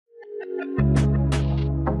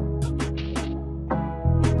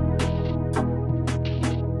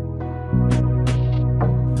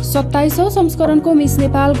सत्ताइसौं संस्करणको मिस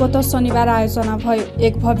नेपाल गत शनिबार आयोजना भयो।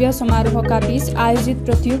 एक भव्य समारोहका बीच आयोजित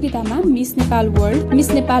प्रतियोगितामा miss Nepal world, miss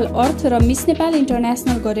Nepal अर्थ र मिस नेपाल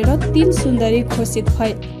इन्टरनेसनल गरेर 3 सुन्दरी घोषित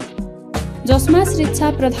भए, जसमा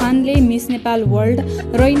श्रीक्षा प्रधानले miss Nepal world,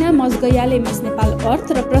 Raina मजगैयाले miss Nepal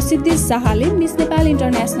अर्थ र प्रसिद्धि शाहले मिस नेपाल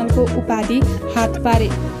इन्टरनेसनलको उपाधि हात पारे।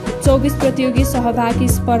 24 प्रतियोगी सहभागी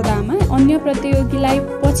स्पर्धामा अन्य प्रतियोगीलाई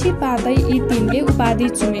पछि पार्दै यी 3ले उपाधि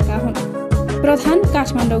चुमेका हुन्। प्रधान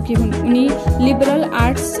काठमाडौँकी हुन्। उनी लिबरल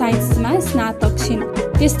आर्ट्स साइन्समा स्नातक छिन्।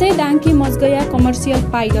 त्यस्तै डाङ्की मजगया कमर्सियल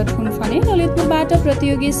पाइलट हुन् भने ललितपुरबाट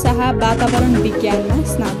प्रतियोगी शाह वातावरण विज्ञानमा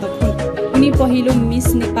स्नातक हुन्। उनी पहिलो मिस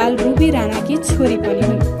नेपाल रुबी राणाकी छोरी पनि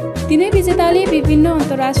हुन्। तिनै विजेताले विभिन्न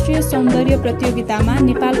अन्तर्राष्ट्रिय सौन्दर्य प्रतियोगितामा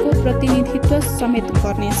नेपालको प्रतिनिधित्व समेत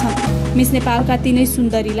गर्नेछन्। मिस नेपालका तिनै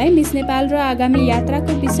सुन्दरीलाई मिस नेपाल र आगामी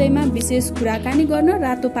यात्राको विषयमा विशेष कुराकानी गर्न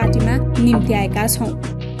रातोपाटीमा निम्ति आएका छौँ।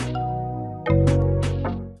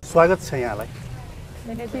 स्वागत छ यहाँलाई।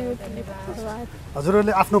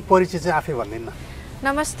 हजुरहरूले आफ्नो परिचय चाहिँ आफै भन्दिनु न।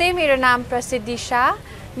 नमस्ते, मेरो नाम प्रसिद्धि शाह,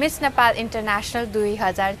 मिस नेपाल इन्टरनेसनल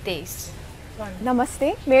 2023। नमस्ते,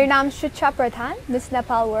 मेरो नाम श्रीक्षा प्रधान, मिस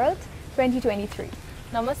नेपाल वर्ल्ड 2023।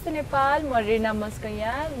 नमस्ते नेपाल, म रैना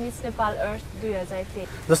मजगैया, मिस नेपाल अर्थ 2023।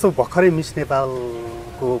 जस्तो भर्खरै मिस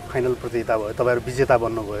नेपालको फाइनल प्रतियोगिता भयो, तपाईँहरू विजेता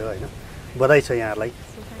बन्नुभयो होइन, बधाई छ यहाँहरूलाई।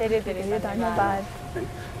 धेरै धेरै धन्यवाद।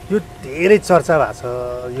 यो धेरै चर्चा भएको छ,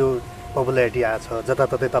 यो पपुलारिटी आएको छ,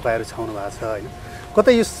 जताततै तपाईँहरू छाउनु भएको छ होइन,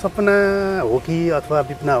 कतै यो सपना हो कि अथवा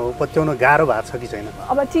विपना हो, पत्याउन गाह्रो भएको छ कि छैन?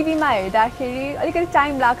 अब टिभीमा हेर्दाखेरि अलिकति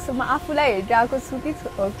टाइम लाग्छ, म आफूलाई हेरिरहेको छु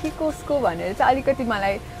कि कसको भनेर चाहिँ अलिकति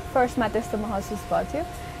मलाई फर्स्टमा त्यस्तो महसुस भएको थियो।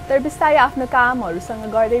 तर बिस्तारै आफ्नो कामहरूसँग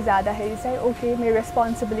गर्दै जाँदाखेरि चाहिँ ओके, मेरो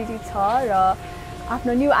रेस्पोन्सिबिलिटी छ र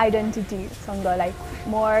आफ्नो न्यू आइडेन्टिटीसँग लाइक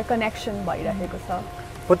मोर कनेक्सन भइरहेको छ।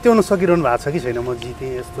 पत्याउन सकिरहनु भएको छ कि छैन? म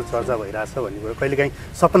जितेँ, यस्तो चर्चा भइरहेछ भन्ने कुरो कहिलेकाहीँ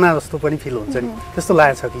सपना जस्तो पनि फिल हुन्छ नि, त्यस्तो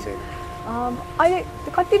लागेको छ कि छैन? अहिले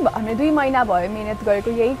कति हामीले 2 महिना भयो मिहिनेत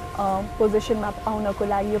गरेको यही पोजिसनमा आउनको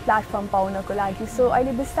लागि, यो प्लेटफर्म पाउनको लागि। सो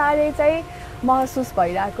अहिले बिस्तारै चाहिँ महसुस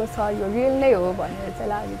भइरहेको छ, यो रियल नै हो भनेर चाहिँ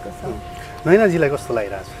लागेको छ। नैनाजीलाई कस्तो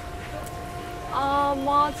लागिरहेछ? म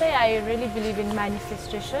चाहिँ I really believe in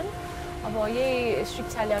manifestation. अब यही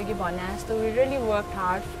शिक्षाले अघि भने जस्तो we really work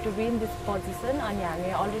hard to be in this position, अनि हामी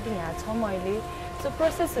अलरेडी यहाँ छौँ अहिले। सो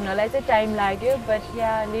प्रोसेस हुनलाई चाहिँ टाइम लाग्यो, but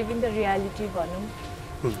yeah living the reality भनौँ।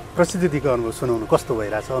 प्रसिद्धिको अनुभव सुनाउनु, कस्तो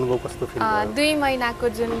भइरहेछ, अनुभव कस्तो फिल भयो? 2 महिनाको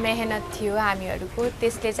जुन मेहनत थियो हामीहरूको,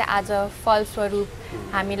 त्यसले चाहिँ आज फलस्वरूप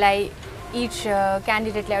हामीलाई इच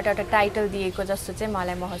क्यान्डिडेटलाई एउटा एउटा टाइटल दिएको जस्तो चाहिँ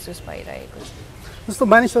मलाई महसुस भइरहेको छ। जस्तो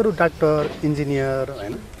मानिसहरू डाक्टर, इन्जिनियर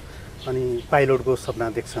होइन, अनि पाइलटको सपना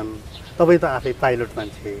देख्छन्, तपाईँ त आफै पाइलट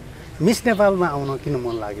मान्छे, मिस नेपालमा आउन किन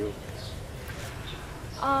मन लाग्यो?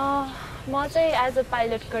 म चाहिँ एज अ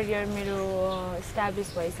पाइलट करियर मेरो इस्टाब्लिस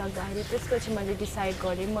भइसक्दाखेरि त्यसपछि मैले डिसाइड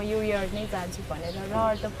गरेँ म यो इयर नै जान्छु भनेर।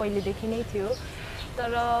 रहर त पहिलेदेखि नै थियो,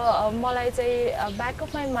 तर मलाई चाहिँ back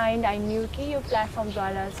of my mind I knew कि यो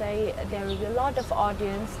प्लेटफर्मद्वारा चाहिँ there will be a lot of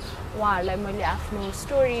audience, उहाँहरूलाई मैले आफ्नो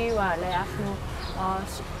स्टोरी, उहाँहरूलाई आफ्नो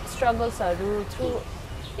स्ट्रगल्सहरू थ्रु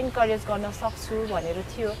इन्करेज गर्न सक्छु भनेर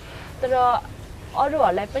थियो। तर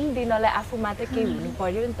अरूहरूलाई पनि दिनलाई आफू मात्रै केही हुनु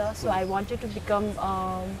पर्यो नि त। So I wanted to become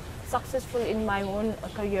successful in my own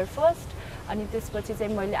career first, अनि त्यसपछि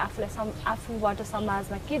चाहिँ मैले आफूबाट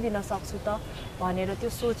समाजमा के दिन सक्छु त भनेर त्यो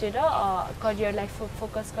सोचेर करियरलाई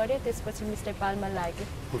फोकस गरेँ। त्यसपछि मिस नेपालमा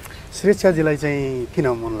लाग्यो। श्रेष्ठाजीलाई चाहिँ किन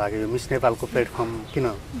मन लाग्यो, मिस नेपालको प्लेटफर्म किन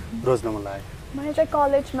रोज्न मन लाग्यो? मैले चाहिँ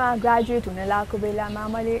कलेजमा ग्रेजुएट हुन लागेको बेलामा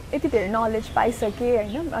मैले यति धेरै नलेज पाइसकेँ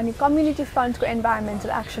होइन, अनि कम्युनिटी फ्रन्टको इन्भाइरोमेन्टल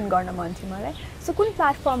एक्सन गर्न मन थियो मलाई। सो कुन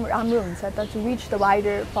प्लेटफर्म राम्रो हुन्छ त to reach the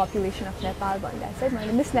wider population of Nepal भन्दा चाहिँ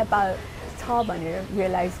मैले मिस नेपाल छ भनेर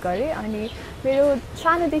रियलाइज गरेँ। अनि मेरो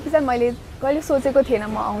सानोदेखि चाहिँ मैले कहिले सोचेको थिएन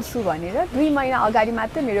म आउँछु भनेर। 2 महिना अगाडि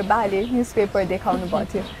मात्रै मेरो बाले न्युज पेपर देखाउनु भएको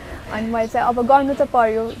थियो, अनि मैले चाहिँ अब गर्नु त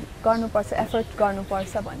पर्यो, गर्नुपर्छ, एफर्ट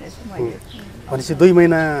गर्नुपर्छ भनेर चाहिँ मैले। भनेपछि 2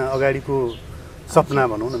 महिना अगाडिको सपना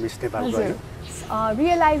भनौँ न मिस नेपाल गयो,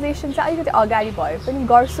 रियलाइजेसन चाहिँ अलिकति अगाडि भए पनि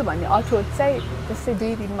गर्छु भन्ने अठोट चाहिँ त्यस्तै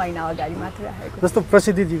 2-3 महिना अगाडि मात्र राखेको। जस्तो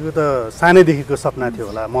प्रसिद्धिजीको त सानैदेखिको सपना थियो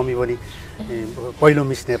होला, मम्मी पनि पहिलो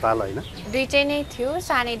मिस नेपाल होइन? दुईटै नै थियो,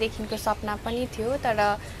 सानैदेखिको सपना पनि थियो,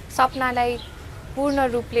 तर सपनालाई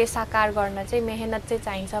पूर्ण रूपले साकार गर्न चाहिँ मेहनत चाहिँ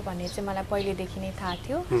चाहिन्छ भन्ने चाहिँ मलाई पहिलेदेखि नै थाहा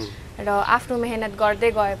थियो। र आफ्नो मेहनत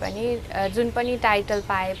गर्दै गए पनि जुन पनि टाइटल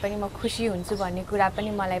पाए पनि म खुसी हुन्छु भन्ने कुरा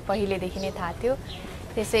पनि मलाई पहिलेदेखि नै थाहा थियो।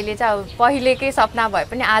 त्यसैले चाहिँ पहिलेकै सपना भए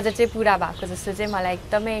पनि आज चाहिँ पुरा भएको जस्तो चाहिँ मलाई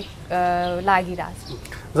एकदमै लागिरहेछ।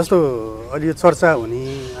 जस्तो अलि चर्चा हुने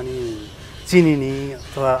अनि चिनिने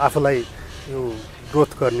अथवा आफूलाई यो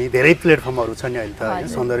ग्रोथ गर्ने धेरै प्लेटफर्महरू छन् नि अहिले त होइन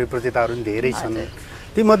सौन्दर्य प्रतियोगिताहरू पनि धेरै छन्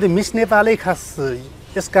तीमध्ये मिस नेपालै खास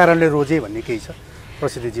यस कारणले रोजे भन्ने केही छ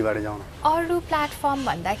प्रसिद्धिजीबाट जाउँ अरू प्लेटफर्म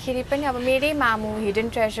भन्दाखेरि पनि अब मेरै मामु हिडन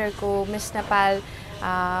ट्रेजरको मिस नेपाल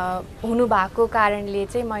हुनुभएको कारणले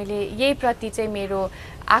चाहिँ मैले यही प्रति चाहिँ मेरो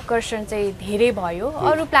आकर्षण चाहिँ धेरै भयो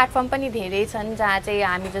अरू प्लेटफर्म पनि धेरै छन् जहाँ चाहिँ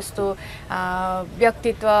हामी जस्तो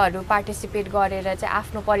व्यक्तित्वहरू पार्टिसिपेट गरेर चाहिँ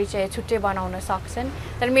आफ्नो परिचय छुट्टै बनाउन सक्छन्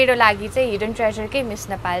तर मेरो लागि चाहिँ हिडन ट्रेजरकै मिस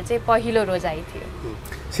नेपाल चाहिँ पहिलो रोजाइ थियो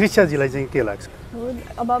शिक्षाजीलाई चाहिँ के लाग्छ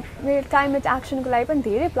अब मेरो क्लाइमेट एक्सनको लागि पनि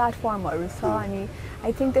धेरै प्लेटफर्महरू छ अनि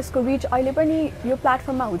आई थिङ्क त्यसको रिच अहिले पनि यो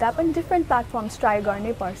प्लेटफर्ममा हुँदा पनि डिफ्रेन्ट प्लेटफर्म्स ट्राई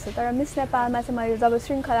गर्नै पर्छ तर मिस नेपालमा चाहिँ मैले जब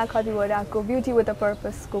श्रृङ्खला खतिवटाको ब्युटी विथ अ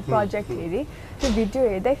पर्पसको प्रोजेक्ट हेरेँ त्यो भिडियो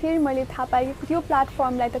हेर्दाखेरि मैले थाहा पाएँ कि त्यो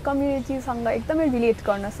प्लेटफर्मलाई त कम्युनिटीसँग एकदमै रिलेट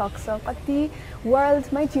गर्न सक्छ कति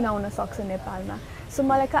वर्ल्डमै चिनाउन सक्छ नेपालमा सो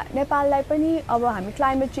मलाई नेपाललाई पनि अब हामी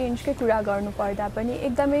क्लाइमेट चेन्जकै कुरा गर्नुपर्दा पनि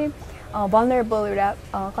एकदमै भलनरेबल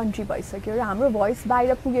एउटा कन्ट्री भइसक्यो र हाम्रो भोइस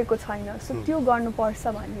बाहिर पुगेको छैन सो त्यो गर्नुपर्छ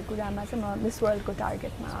भन्ने कुरामा चाहिँ म मिस वर्ल्डको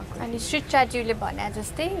टार्गेटमा आएको अनि श्रीचाज्यूले भने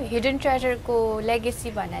जस्तै हिडन ट्रेजरको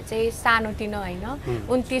लेगेसी भने चाहिँ सानोतिनो होइन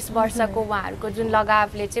 29 वर्षको उहाँहरूको जुन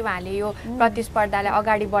लगावले चाहिँ उहाँले यो प्रतिस्पर्धालाई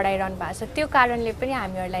अगाडि बढाइरहनु भएको छ त्यो कारणले पनि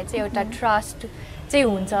हामीहरूलाई चाहिँ एउटा ट्रस्ट चाहिँ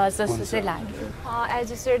हुन्छ जस्तो चाहिँ लाग्यो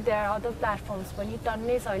as you said there are other platforms पनि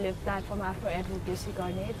टन्नै छ अहिले प्लेटफर्म आफ्नो एडभोकेसी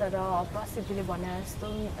गर्ने तर प्रसिद्धिले भने जस्तो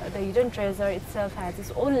the hidden treasure itself ह्याज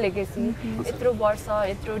its own legacy यत्रो वर्ष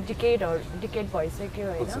यत्रो डिकेड भइसक्यो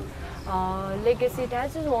होइन legacy it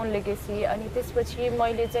has its own legacy अनि त्यसपछि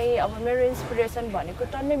मैले चाहिँ अब मेरो इन्सपिरेसन भनेको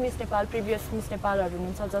टन्नै मिस नेपाल प्रिभियस मिस नेपालहरू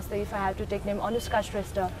हुनुहुन्छ जस्तै if I have to take name Anushka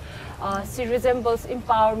Shrestha C रिजेम्बल्स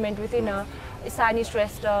empowerment within a Isani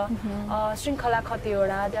Shrestha श्रृङ्खला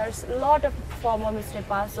Khatiwada theirs lot of former miss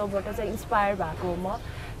Nepal सोबाट चाहिँ इन्सपायर भएको हो म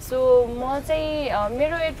सो म चाहिँ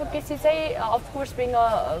मेरो एडभोकेसी चाहिँ of course being a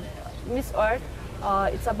Miss Earth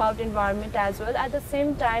it's about environment as well. At the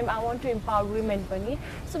same time, I want to empower women पनि.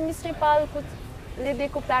 So Miss Nepal ले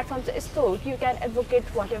दिएको प्लेटफर्म चाहिँ यस्तो हो कि you can advocate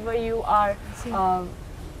whatever you are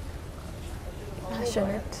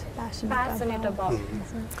passionate about.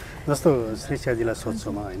 जस्तो श्रीचाजीलाई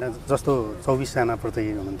सोध्छु म होइन जस्तो 24 जना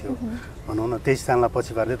प्रतियोगी हुनुहुन्थ्यो भनौँ न 23 जनालाई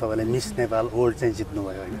पछि पार्दै तपाईँले मिस नेपाल वर्ल्ड चाहिँ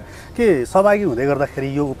जित्नुभयो होइन के सहभागी हुँदै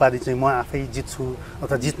गर्दाखेरि यो उपाधि चाहिँ म आफै जित्छु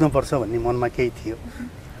अथवा जित्नुपर्छ भन्ने मनमा केही थियो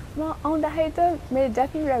म आउँदाखेरि त मेरो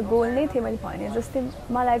डेफिनेट एउटा गोल नै थियो मैले भने जस्तै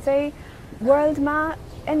मलाई चाहिँ वर्ल्डमा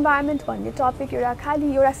इन्भाइरोमेन्ट भन्ने टपिक एउटा खालि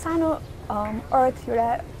एउटा सानो अर्थ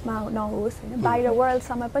एउटामा नहोस् होइन बाहिर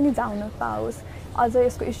वर्ल्डसम्म पनि जाउन पाओस् अझ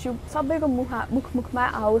यसको इस्यु सबैको मुखमा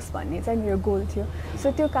आओस् भन्ने चाहिँ मेरो गोल थियो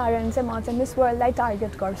सो त्यो कारण चाहिँ म चाहिँ मिस वर्ल्डलाई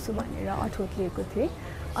टार्गेट गर्छु भनेर अठोट लिएको थिएँ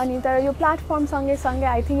अनि तर यो प्लेटफर्म सँगै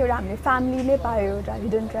आई थिङ्क एउटा हामीले फ्यामिली नै पायो एउटा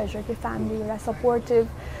हिडन ट्रेजरकै फ्यामिली एउटा सपोर्टिभ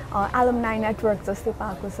एलुमनाई नेटवर्क जस्तै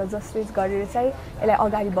पाएको छ जसले गरेर चाहिँ यसलाई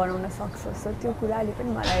अगाडि बढाउन सक्छ सो त्यो कुराले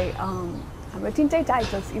पनि मलाई हाम्रो तिनटै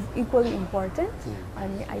टाइटल्स इज इक्वली इम्पोर्टेन्ट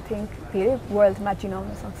अनि आई थिङ्क धेरै वर्ल्डमा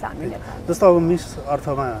चिनाउन सक्छ हामी नेपाल जस्तो अब मिस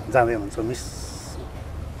अर्थमा जाँदै हुन्छ मिस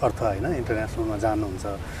अर्थ होइन इन्टरनेसनलमा जानुहुन्छ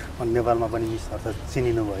अनि नेपालमा पनि मिस अर्थ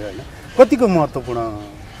चिनिनु भयो होइन कतिको महत्त्वपूर्ण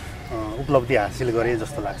उपलब्धि हासिल गरे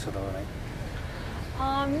जस्तो लाग्छ तपाईँलाई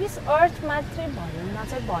मिस अर्थ मात्रै भन्न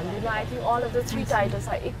चाहिँ भन्दिनँ I think all of the 3 titles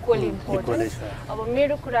are equally important अब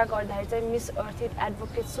मेरो कुरा गर्दाखेरि चाहिँ Miss earth it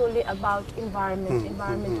advocate Soli about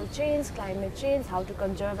environmental change climate change how to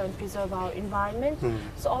conserve and preserve our environment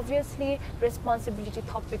so obviously responsibility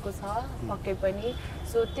थपेको छ पक्कै पनि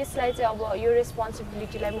सो त्यसलाई चाहिँ अब यो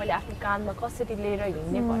रेस्पोन्सिबिलिटीलाई मैले आफ्नो काममा कसरी लिएर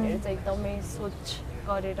हिँड्ने भनेर चाहिँ एकदमै सोच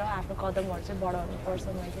गरेर आफ्नो कदमहरू चाहिँ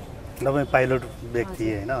बढाउनुपर्छ मैले तपाईँ पाइलट व्यक्ति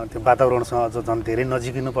होइन त्यो वातावरणसँग अझ झन् धेरै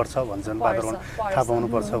नजिकिनुपर्छ भन्छन् वातावरण थाहा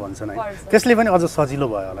पाउनुपर्छ भन्छन् होइन त्यसले पनि अझ सजिलो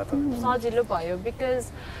भयो होला त सजिलो भयो बिकज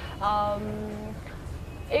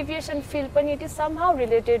एभिएसन फिल्ड पनि it is somehow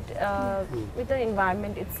related with the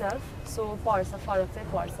environment itself so पर्छ फरक चाहिँ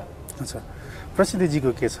पर्छ अच्छा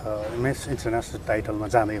प्रसिद्धिजीको के छ मिस इन्टरनेसनल टाइटलमा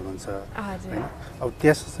जाँदै हुनुहुन्छ होइन अब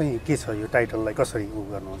त्यस चाहिँ के छ यो टाइटललाई कसरी उ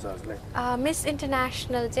गर्नुहुन्छ हजुरलाई मिस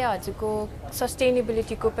इन्टरनेसनल चाहिँ हजुरको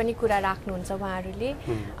सस्टेनेबिलिटीको पनि कुरा राख्नुहुन्छ उहाँहरूले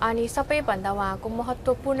अनि सबैभन्दा उहाँको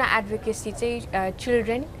महत्त्वपूर्ण एडभोकेसी चाहिँ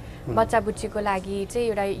चिल्ड्रेन बच्चा बुच्चीको लागि चाहिँ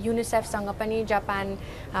एउटा युनिसेफसँग पनि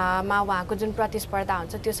जापानमा उहाँको जुन प्रतिस्पर्धा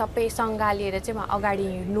हुन्छ त्यो सबै सङ्घालेर चाहिँ उहाँ अगाडि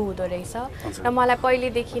हिँड्नु हुँदो रहेछ र मलाई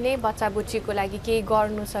पहिलेदेखि नै बच्चा बुच्चीको लागि केही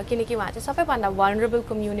गर्नु छ किनकि उहाँ चाहिँ सबैभन्दा भलनरेबल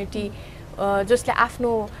कम्युनिटी जसले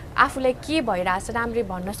आफ्नो आफूलाई के भइरहेछ राम्ररी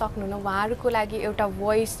भन्न सक्नुहुन्न उहाँहरूको लागि एउटा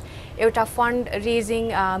भोइस एउटा फन्ड रेजिङ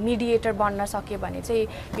मिडिएटर बन्न सक्यो भने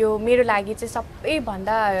चाहिँ यो मेरो लागि चाहिँ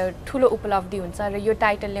सबैभन्दा ठुलो उपलब्धि हुन्छ र यो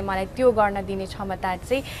टाइटलले मलाई त्यो गर्न दिने क्षमता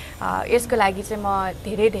चाहिँ यसको लागि चाहिँ म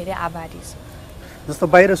धेरै धेरै आभारी छु। जस्तो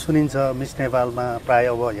बाहिर सुनिन्छ मिस नेपालमा प्राय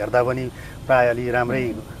अब हेर्दा पनि प्राय अलि राम्रै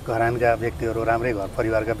घरानका व्यक्तिहरू राम्रै घर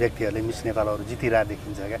परिवारका व्यक्तिहरूले मिस नेपालहरू जितिरहेको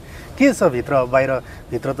देखिन्छ क्या के छ भित्र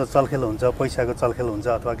भित्र त चलखेल हुन्छ पैसाको चलखेल हुन्छ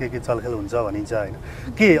अथवा के चलखेल हुन्छ भनिन्छ होइन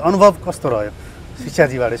के अनुभव कस्तो रह्यो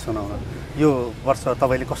शिक्षाजीबाटै सुनाउन यो वर्ष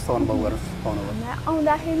तपाईँले कस्तो अनुभव गर्न पाउनुभयो?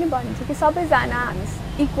 आउँदाखेरि नै भनिन्छ कि सबैजना हामी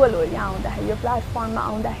इक्वल हो यहाँ आउँदाखेरि यो प्लेटफर्ममा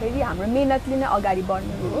आउँदाखेरि हाम्रो मेहनतले नै अगाडि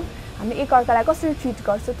बढ्ने हो हामी एकअर्कालाई कसरी ट्रिट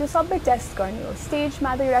गर्छौँ त्यो सबै टेस्ट गर्ने हो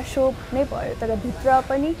स्टेजमा त एउटा सो नै भयो तर भित्र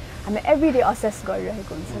पनि हामी एभ्रिडे असेस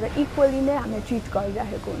गरिरहेको हुन्छ र इक्वली नै हामीले ट्रिट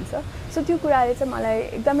गरिरहेको हुन्छ सो त्यो कुराले चाहिँ मलाई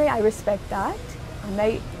एकदमै आई रेस्पेक्ट द्याट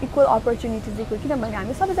हामीलाई इक्वल अपर्च्युनिटी दिएको किनभने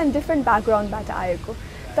हामी सबैजना डिफ्रेन्ट ब्याकग्राउन्डबाट आएको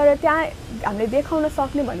तर त्यहाँ हामीले देखाउन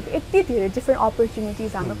सक्ने भनेको यति धेरै डिफ्रेन्ट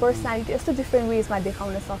अपर्च्युनिटिज हाम्रो पर्सनालिटी यस्तो डिफ्रेन्ट वेजमा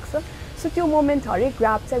देखाउन सक्छ सो त्यो मोमेन्ट हरेक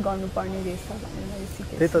ग्राफ चाहिँ गर्नुपर्ने रहेछ भनेर मैले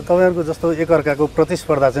सिकेँ। त्यही त तपाईँहरूको जस्तो एकअर्काको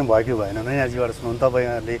प्रतिस्पर्धा चाहिँ भयो कि भएन नयाँजीबाट सुनाउनु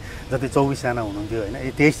तपाईँहरूले जति 24जना हुनुहुन्थ्यो होइन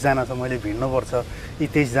यी 23जना छ मैले भिड्नुपर्छ यी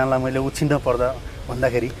 23जनालाई मैले उछिन्न पर्दा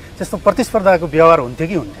भन्दाखेरि त्यस्तो प्रतिस्पर्धाको व्यवहार हुन्थ्यो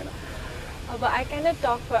कि हुन्थेन? अब I cannot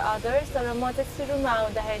talk for others तर म चाहिँ सुरुमा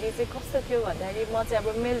आउँदाखेरि चाहिँ कस्तो थियो भन्दाखेरि म चाहिँ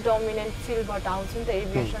अब मेल डोमिनेन्ट फिल्डबाट आउँछु नि त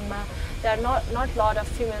एभिएसनमा there are not lot of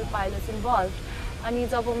female pilots involve अनि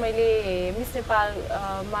जब मैले मिस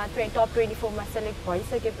नेपालमा टप 24मा सेलेक्ट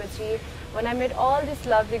भइसकेपछि when I met all these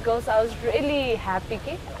lovely girls I was really happy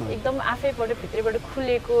कि एकदम आफैबाट भित्रैबाट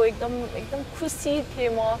खुलेको एकदम खुसी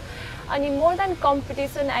थिएँ म अनि more than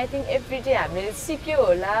competition I think every day हामीले सिक्यो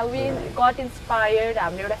होला वी गट इन्सपायर्ड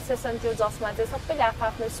हाम्रो एउटा सेसन थियो जसमा चाहिँ सबैले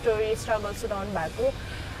आफ्नो स्टोरी स्ट्रगल सुनाउनु भएको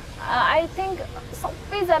आई थिङ्क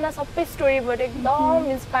सबैजना सबै स्टोरीबाट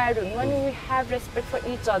एकदम इन्सपायर्ड हुनु अनि we have respect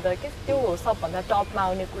for each other के त्यो हो सबभन्दा टपमा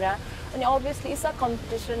आउने कुरा अनि अभियसली इट्स अ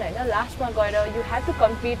कम्पिटिसन होइन लास्टमा गएर यु हेभ टु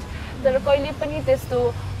कम्पिट तर कहिले पनि त्यस्तो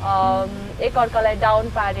एकअर्कालाई डाउन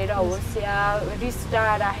पारेर होस् या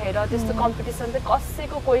रिस्टा राखेर त्यस्तो कम्पिटिसन चाहिँ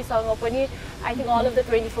कसैको कोहीसँग पनि I think all of the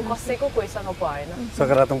 24 कसैको कोहीसँग भएन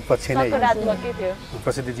सकारात्मक पक्ष नै सकारात्मकै थियो।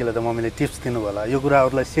 प्रसिद्धिजीलाई त मम्मीले टिप्स दिनुभयो होला यो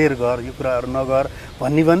कुराहरूलाई सेयर गर यो कुराहरू नगर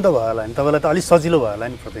भन्ने पनि त भयो होला नि तपाईँलाई त अलिक सजिलो भयो होला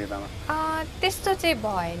नि प्रतियोगितामा? त्यस्तो चाहिँ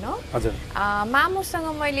भएन हजुर मामुसँग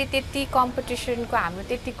मैले त्यति कम्पिटिसनको हाम्रो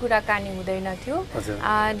त्यति कुराकानी हुँदैन थियो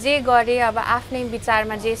जे गरेँ अब आफ्नै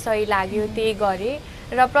विचारमा जे सही लाग्यो त्यही गरेँ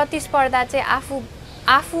र प्रतिस्पर्धा चाहिँ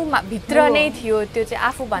आफूमा भित्र नै थियो त्यो चाहिँ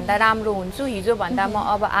आफूभन्दा राम्रो हुन्छु हिजोभन्दा म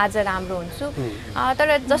अब आज राम्रो हुन्छु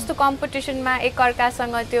तर जस्तो कम्पिटिसनमा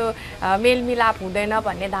एकअर्कासँग त्यो मेलमिलाप हुँदैन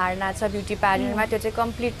भन्ने धारणा छ ब्युटी प्याजेन्टमा त्यो चाहिँ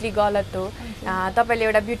कम्प्लिटली गलत हो तपाईँले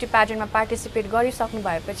एउटा ब्युटी प्याजेन्टमा पार्टिसिपेट गरिसक्नु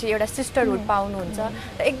भएपछि एउटा सिस्टरहुड पाउनुहुन्छ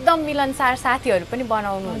र एकदम मिलनसार साथीहरू पनि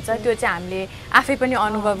बनाउनुहुन्छ त्यो चाहिँ हामीले आफै पनि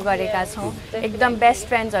अनुभव गरेका छौँ एकदम बेस्ट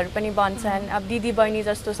फ्रेन्ड्सहरू पनि बन्छन् अब दिदी बहिनी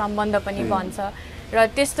जस्तो सम्बन्ध पनि बन्छ र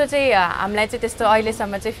त्यस्तो चाहिँ हामीलाई चाहिँ त्यस्तो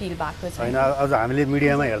अहिलेसम्म चाहिँ फिल भएको छ होइन अझ हामीले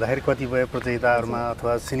मिडियामा हेर्दाखेरि कतिपय प्रतियोगिताहरूमा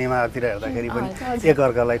अथवा सिनेमातिर हेर्दाखेरि पनि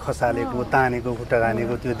एकअर्कालाई खसालेको तानेको खुट्टा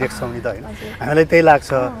तानेको त्यो देख्छौँ नि त होइन हामीलाई त्यही लाग्छ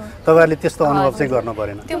तपाईँहरूले त्यस्तो अनुभव चाहिँ गर्नु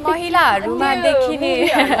परेन त्यो महिलाहरूमा देखिने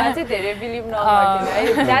चाहिँ धेरै believe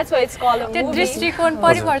नगर्दैन that's white it's called त्यो दृष्टिकोण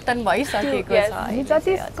परिवर्तन भइसकेको छ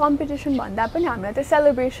जति कम्पिटिसन भन्दा पनि हामीलाई त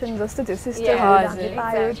सेलिब्रेसन जस्तो थियो सिस्टरहुड हामीले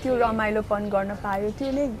पायो त्यो रमाइलोपन गर्न पायो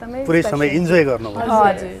त्यो नै एकदमै पुरै समय इन्जोय गर्नु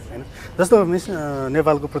होइन जस्तो मिस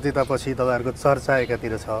नेपालको प्रतियोगितापछि तपाईँहरूको चर्चा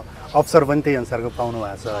एकातिर छ अवसर पनि त्यही अनुसारको पाउनु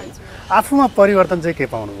भएको छ होइन आफूमा परिवर्तन चाहिँ के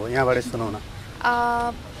पाउनुभयो यहाँबाट सुनाउन?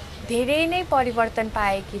 धेरै नै परिवर्तन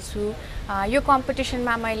पाएकी छु यो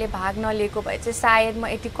कम्पिटिसनमा मैले भाग नलिएको भए चाहिँ सायद म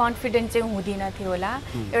यति कन्फिडेन्ट चाहिँ हुँदिनँ थियो होला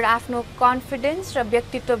एउटा आफ्नो कन्फिडेन्स र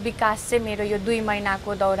व्यक्तित्व विकास चाहिँ मेरो यो 2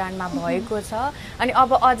 महिनाको दौरानमा भएको छ अनि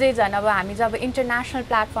अब अझै झन् अब हामी जब इन्टरनेसनल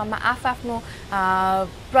प्लेटफर्ममा आफ्नो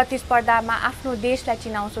प्रतिस्पर्धामा आफ्नो देशलाई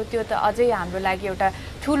चिनाउँछौँ त्यो त अझै हाम्रो लागि एउटा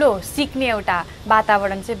ठुलो सिक्ने एउटा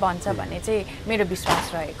वातावरण चाहिँ बन्छ भन्ने चाहिँ मेरो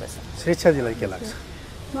विश्वास रहेको छ। शिक्षाजीलाई के लाग्छ?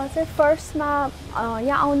 म चाहिँ फर्स्टमा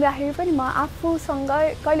यहाँ आउँदाखेरि पनि म आफूसँग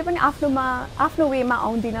कहिले पनि आफ्नो वेमा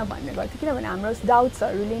आउँदिनँ भन्ने गर्थेँ किनभने हाम्रो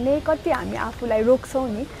डाउट्सहरूले नै कति हामी आफूलाई रोक्छौँ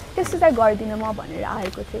नि त्यस्तो चाहिँ गर्दिनँ म भनेर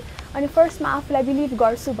आएको थिएँ अनि फर्स्टमा आफूलाई बिलिभ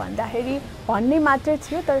गर्छु भन्दाखेरि भन्ने मात्रै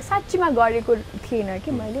थियो तर साँच्चीमा गरेको थिएन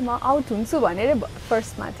कि मैले म आउट हुन्छु भनेर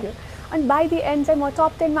फर्स्टमा थियो अनि बाई दि एन्ड चाहिँ म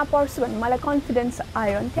टप 10मा पढ्छु भन्ने मलाई कन्फिडेन्स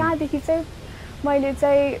आयो अनि त्यहाँदेखि चाहिँ मैले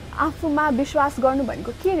चाहिँ आफूमा विश्वास गर्नु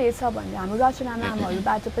भनेको के रहेछ भन्ने हाम्रो रचना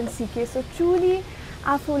म्यामहरूबाट पनि सिकेँ सो ट्रुली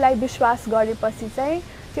आफूलाई विश्वास गरेपछि चाहिँ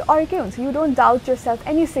त्यो अर्कै हुन्छ you don't doubt your self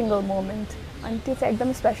any single moment अनि त्यो चाहिँ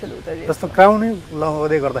एकदम स्पेसल हुँदो रहेछ। जस्तो क्राउनिङ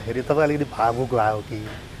लगाउँदै गर्दाखेरि तपाईँ अलिकति भावुक भयो कि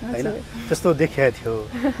होइन त्यस्तो देखिएको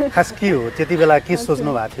थियो खास के हो त्यति बेला के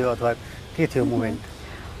सोच्नु भएको थियो अथवा के थियो मोमेन्ट?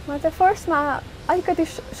 म चाहिँ फर्स्टमा अलिकति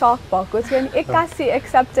सक भएको थियो अनि एक्कासी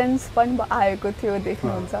एक्सेप्टेन्स पनि आएको थियो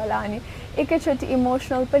देख्नुहुन्छ होला अनि एकैचोटि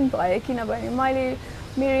इमोसनल पनि भयो किनभने मैले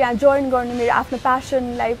मेरो यहाँ जोइन गर्नु मेरो आफ्नो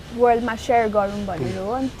प्यासनलाई वर्ल्डमा सेयर गरौँ भनेर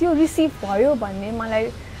हो अनि त्यो रिसिभ भयो भन्ने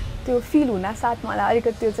मलाई त्यो फिल हुन साथ मलाई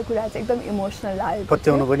अलिकति त्यो चाहिँ कुरा चाहिँ एकदम इमोसनल लाग्यो।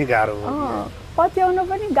 पत्याउनु पनि गाह्रो हो। पत्याउनु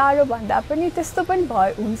पनि गाह्रो भन्दा पनि त्यस्तो पनि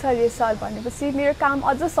भयो हुन्छ रहेछ भनेपछि मेरो काम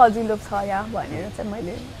अझ सजिलो छ यहाँ भनेर चाहिँ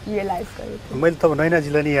मैले रियलाइज गरेको थिएँ। मैले तपाईँ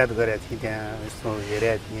नैनाजीलाई नि याद गरेको थिएँ त्यहाँ यस्तो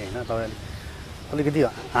हेरेको थिएँ होइन तपाईँले अलिकति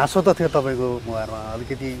हाँसो त थियो तपाईँको मुहारमा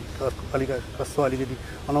कस्तो अलिकति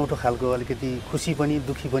अनौठो खालको अलिकति खुसी पनि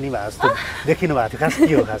दुःखी पनि भए जस्तो देखिनु भएको थियो खास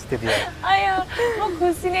के हो खास त्यति बेला? म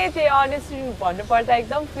खुसी नै थिएँ अनेस्टली भन्नुपर्दा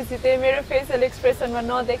एकदम खुसी थिएँ मेरो फेसियल एक्सप्रेसनमा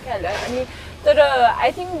नदेखाइहाल्यो अनि तर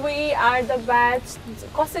I think we are the batch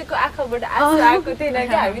कसैको आँखाबाट आँसु आएको थिएन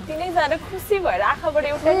कि हामी तिनैजना खुसी भएर आँखाबाट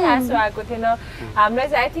एउटा नि आँसु आएको थिएन हामीलाई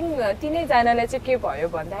चाहिँ आई थिङ्क तिनैजनालाई चाहिँ के भयो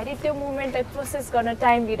भन्दाखेरि त्यो मोमेन्टलाई प्रोसेस गर्न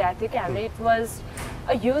टाइम लिइरहेको थियो कि हामीले it was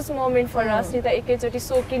a huge moment for अस नि त एकैचोटि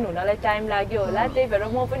सोकिन हुनलाई टाइम लाग्यो होला त्यही भएर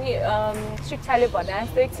म पनि शिक्षाले भने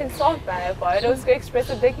जस्तो एकछिन सक भएर उसको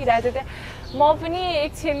एक्सप्रेसन देखिरहेको थियो त्यहाँ म पनि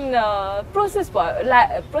एकछिन प्रोसेस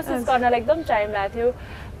गर्नलाई एकदम टाइम लागेको थियो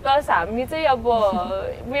प्लस हामी चाहिँ अब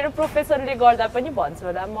मेरो प्रोफेसरले गर्दा पनि भन्छु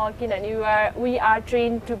होला म किनभने we are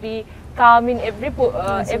train to be काम इन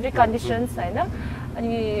एभ्री कन्डिसन्स होइन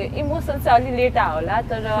अनि इमोसन चाहिँ अलि लेटा होला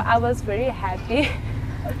तर आई वाज भेरी ह्याप्पी।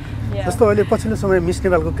 जस्तो अहिले पछिल्लो समय मिस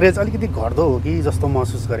नेपालको क्रेज अलिकति घट्दो हो कि जस्तो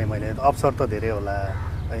महसुस गरेँ मैले अवसर त धेरै होला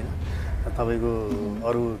होइन तपाईँको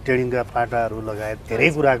अरू ट्रेडिङका पाटाहरू लगायत धेरै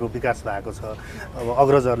कुराको विकास भएको छ अब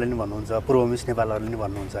अग्रजहरूले नि भन्नुहुन्छ पूर्व मिस नेपालहरूले नि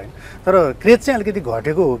भन्नुहुन्छ होइन तर क्रेज चाहिँ अलिकति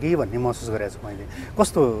घटेको हो कि भन्ने महसुस गरेको छु मैले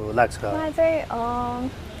कस्तो लाग्छ? मलाई चाहिँ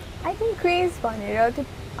आई थिङ्क क्रेज भनेर त्यो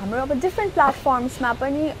हाम्रो अब डिफ्रेन्ट प्लेटफर्म्समा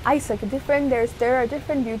पनि आइसक्यो there are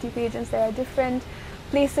different beauty pages there are different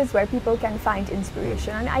places where people can find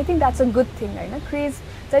inspiration and I think that's a good thing होइन क्रेज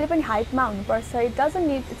जहिले पनि हाइपमा हुनुपर्छ इट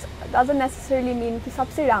डजन्ट नेसेसरली मिन कि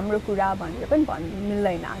सबसे राम्रो कुरा भनेर पनि भन्नु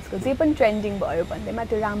मिल्दैन आजकल जे पनि ट्रेन्डिङ भयो भन्दैमा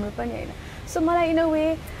त्यो राम्रो पनि होइन सो मलाई इन अ वे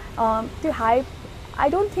त्यो हाइप आई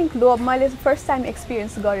डोन्ट थिङ्क लो मैले फर्स्ट टाइम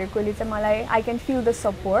एक्सपिरियन्स गरेकोले चाहिँ मलाई I can feel the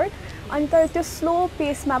support अनि तर त्यो स्लो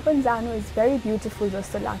पेसमा पनि जानु इज भेरी ब्युटिफुल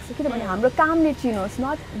जस्तो लाग्छ किनभने हाम्रो कामले चिनोस्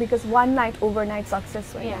not because one night overnight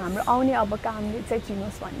success होइन हाम्रो आउने अब कामले चाहिँ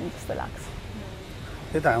चिनोस् भन्ने जस्तो लाग्छ।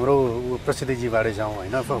 त्यही त हाम्रो प्रसिद्धिजीबाटै जाउँ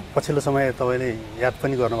होइन पछिल्लो समय तपाईँले याद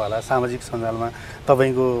पनि गर्नुभयो होला सामाजिक सञ्जालमा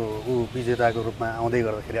तपाईँको विजेताको रूपमा आउँदै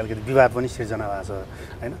गर्दाखेरि अलिकति विवाद पनि सिर्जना भएको छ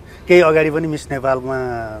होइन केही अगाडि पनि मिस नेपालमा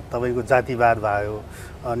तपाईँको जातिवाद भयो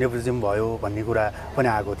नेपोटिजम भयो भन्ने कुरा पनि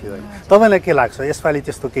आएको थियो होइन तपाईँलाई के लाग्छ यसपालि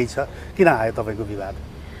त्यस्तो केही छ किन आयो तपाईँको विवाद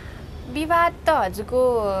त हजुरको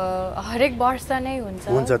हरेक वर्ष नै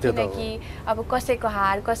हुन्छ किनकि अब कसैको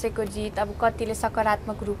हार कसैको जित अब कतिले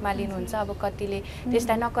सकारात्मक रूपमा लिनुहुन्छ अब कतिले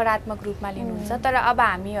त्यसलाई नकारात्मक रूपमा लिनुहुन्छ तर अब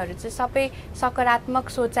हामीहरू चाहिँ सबै सकारात्मक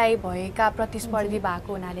सोचाइ भएका प्रतिस्पर्धी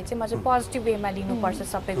भएको हुनाले चाहिँ म चाहिँ पोजिटिभ वेमा लिनुपर्छ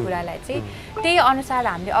सबै कुरालाई चाहिँ त्यही अनुसार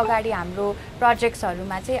हामीले अगाडि हाम्रो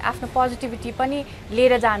प्रोजेक्ट्सहरूमा चाहिँ आफ्नो पोजिटिभिटी पनि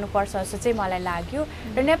लिएर जानुपर्छ जस्तो चाहिँ मलाई लाग्यो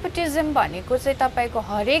र नेपोटिजम भनेको चाहिँ तपाईँको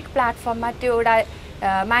हरेक प्लेटफर्ममा त्यो एउटा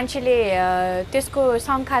मान्छेले त्यसको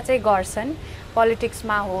शङ्का चाहिँ गर्छन्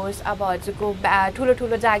पोलिटिक्समा होस् अब हजुरको ठुलो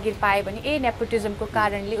ठुलो जागिर पायो भने नेपोटिजमको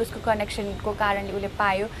कारणले उसको कनेक्सनको कारणले उसले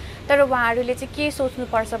पायो तर उहाँहरूले चाहिँ के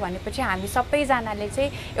सोच्नुपर्छ भनेपछि हामी सबैजनाले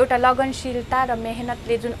चाहिँ एउटा लगनशीलता र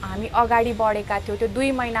मेहनतले जुन हामी अगाडि बढेका थियौँ त्यो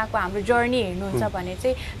 2 महिनाको हाम्रो जर्नी हेर्नुहुन्छ भने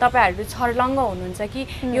चाहिँ तपाईँहरू छर्लङ्ग हुनुहुन्छ कि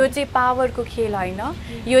यो चाहिँ पावरको खेल होइन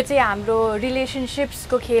यो चाहिँ हाम्रो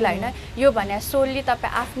रिलेसनसिप्सको खेल होइन यो भने सोल्ली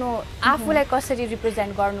तपाईँ आफूलाई कसरी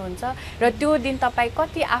रिप्रेजेन्ट गर्नुहुन्छ र त्यो दिन तपाईँ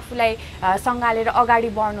कति आफूलाई सँगालेर अगाडि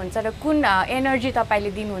बढ्नुहुन्छ र कुन एनर्जी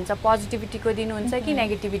तपाईँले दिनुहुन्छ पोजिटिभिटीको दिनुहुन्छ कि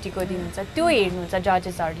नेगेटिभिटीको दिनुहुन्छ त्यो हेर्नुहुन्छ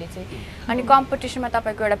जजेसहरूले चाहिँ अनि कम्पिटिसनमा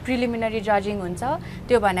तपाईँको एउटा प्रिलिमिनरी जजिङ हुन्छ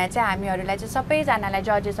त्यो भने चाहिँ हामीहरूलाई चाहिँ सबैजनालाई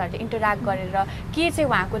जजेसहरूले इन्टरेक्ट गरेर के चाहिँ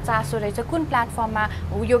उहाँको चासो रहेछ कुन प्लेटफर्ममा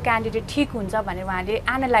यो क्यान्डिडेट ठिक हुन्छ भनेर उहाँले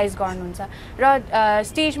एनालाइज गर्नुहुन्छ र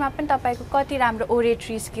स्टेजमा पनि तपाईँको कति राम्रो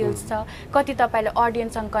ओरेटरी स्किल्स छ कति तपाईँले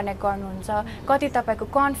अडियन्ससँग कनेक्ट गर्नुहुन्छ कति तपाईँको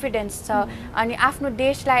कन्फिडेन्स छ अनि आफ्नो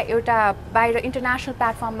देशलाई एउटा बाहिर इन्टरनेसनल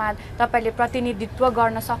प्लेटफर्ममा तपाईँले प्रतिनिधित्व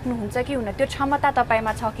गर्न सक्नुहुन्छ कि हुन त्यो क्षमता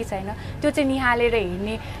तपाईँमा छ कि छैन त्यो चाहिँ निहालेर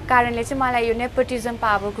हेर्ने कारणले चाहिँ मलाई यो नेपोटिजम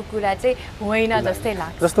पावरको कुरा चाहिँ होइन जस्तै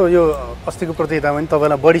लाग्छ। जस्तो यो अस्तिको प्रतियोगितामा पनि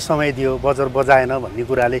तपाईँलाई बढी समय दियो बजर बजाएन भन्ने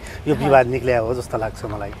कुराले यो विवाद निक्ल्या हो जस्तो लाग्छ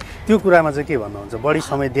मलाई त्यो कुरामा चाहिँ के भन्नुहुन्छ बढी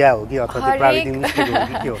समय दिया हो कि अथवा त्यो प्राविधिक मिस्टेक हो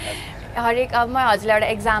कि के हो? हरेक अब म हजुरलाई एउटा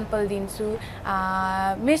इक्जाम्पल दिन्छु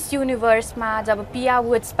मिस युनिभर्समा जब पिया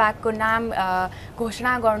वुड्सब्याकको नाम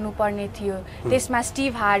घोषणा गर्नुपर्ने थियो त्यसमा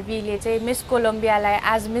स्टिभ हार्वीले चाहिँ मिस कोलम्बियालाई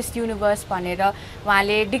एज मिस युनिभर्स भनेर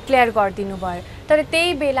उहाँले डिक्लेयर गरिदिनु भयो तर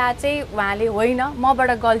त्यही बेला चाहिँ उहाँले होइन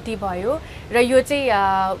मबाट गल्ती भयो र यो चाहिँ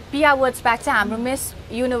पिया वुड्सब्याक चाहिँ हाम्रो मिस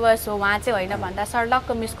युनिभर्स हो उहाँ चाहिँ होइन भन्दा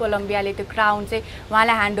सर्लक्क मिस कोलम्बियाले त्यो क्राउन चाहिँ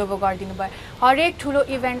उहाँलाई ह्यान्डओभर गरिदिनु भयो हरेक ठुलो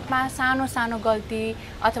इभेन्टमा सानो सानो गल्ती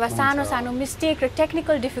अथवा सानो सानो मिस्टेक र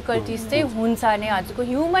टेक्निकल डिफिकल्टिज चाहिँ हुन्छ नै हजुरको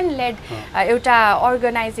ह्युमन लेड एउटा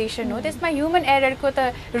अर्गनाइजेसन हो त्यसमा ह्युमन एररको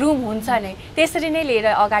त रुम हुन्छ नै त्यसरी नै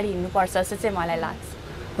लिएर अगाडि हिँड्नुपर्छ जस्तो चाहिँ मलाई लाग्छ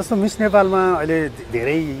जस्तो मिस नेपालमा अहिले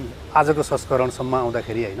धेरै आजको संस्करणसम्म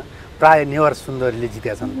आउँदाखेरि होइन प्राय नेवार सुन्दरीले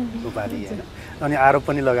जितेका छन् उपाधि होइन अनि आरोप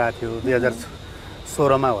पनि लगाएको थियो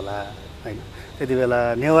 2016मा होला होइन त्यति बेला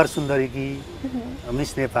नेवार सुन्दरी कि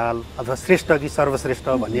मिस नेपाल अथवा श्रेष्ठ कि सर्वश्रेष्ठ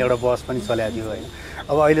भन्ने एउटा बहस पनि चलेको थियो होइन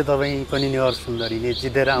अब अहिले तपाईँ पनि नेवार सुन्दरीले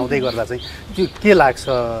जितेर आउँदै गर्दा चाहिँ त्यो के लाग्छ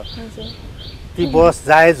ती बहस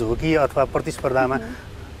जायज हो कि अथवा प्रतिस्पर्धामा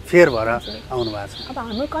फेयर भएर आउनु भएको छ अब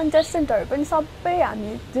हाम्रो कन्टेस्टेन्टहरू पनि सबै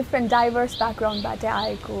हामी डिफ्रेन्ट डाइभर्स ब्याकग्राउन्डबाट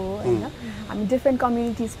आएको हो होइन हामी डिफ्रेन्ट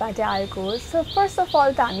कम्युनिटिजबाट आएको हो सो फर्स्ट अफ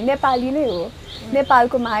अल त हामी नेपाली नै हो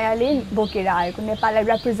नेपालको मायाले बोकेर आएको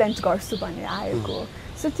नेपाललाई रिप्रेजेन्ट गर्छु भनेर आएको हो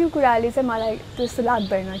सो त्यो कुराले चाहिँ मलाई त्यस्तो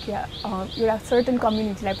लाग्दैन कि एउटा सर्टन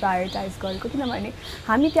कम्युनिटीलाई प्रायोरिटाइज गरेको किनभने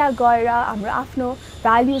हामी त्यहाँ गएर हाम्रो आफ्नो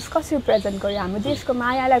भ्याल्युज कसरी प्रेजेन्ट गर्यो हाम्रो देशको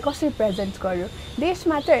मायालाई कसरी प्रेजेन्ट गर्यो देश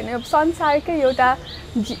मात्रै होइन संसारकै एउटा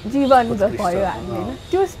जीवन भयो हामी होइन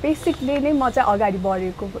त्यो बेसिकली नै म चाहिँ अगाडि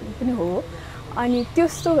बढेको पनि हो अनि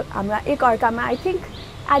त्यस्तो हाम्रा एकअर्कामा I think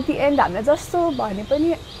at the end हामीलाई जस्तो भने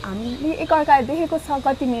पनि हामीले एकअर्कालाई देखेको छ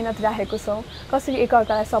कति मिहिनेत राखेको छौँ कसरी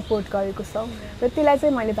एकअर्कालाई सपोर्ट गरेको छौँ र त्यसलाई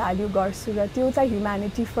चाहिँ मैले भ्याल्यु गर्छु र त्यो चाहिँ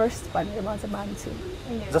ह्युम्यानिटी फर्स्ट भनेर म चाहिँ मान्छु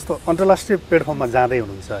जस्तो अन्तर्राष्ट्रिय प्लेटफर्ममा जाँदै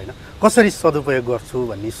हुनुहुन्छ होइन कसरी सदुपयोग गर्छु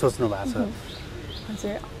भन्ने सोच्नु भएको छ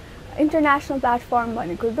हजुर इन्टरनेसनल प्लेटफर्म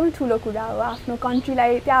भनेको एकदम ठुलो कुरा हो आफ्नो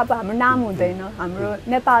कन्ट्रीलाई त्यहाँ अब हाम्रो नाम हुँदैन हाम्रो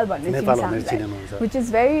नेपाल भन्ने चिन्छ which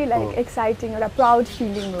is very like exciting एउटा प्राउड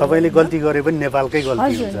फिलिङ हो तपाईँले गल्ती गरे पनि नेपालकै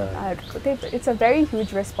गल्ती हुन्छ हजुर it's a very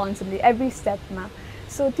huge responsibility every स्टेपमा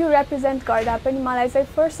so त्यो रिप्रेजेन्ट गर्दा पनि मलाई चाहिँ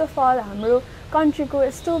फर्स्ट अफ अल हाम्रो कन्ट्रीको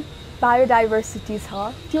यस्तो बायोडाइभर्सिटी छ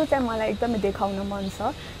त्यो चाहिँ मलाई एकदमै देखाउन मन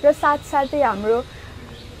छ र साथसाथै हाम्रो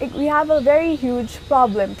we have a very huge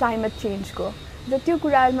problem climate चेन्जको र त्यो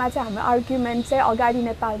कुरामा चाहिँ हाम्रो आर्ग्युमेन्ट चाहिँ अगाडि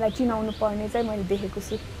नेपाललाई चिनाउनु पर्ने चाहिँ मैले देखेको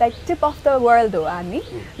छु like tip of the world हो हामी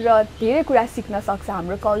र धेरै कुरा सिक्न सक्छ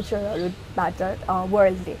हाम्रो कल्चरहरूबाट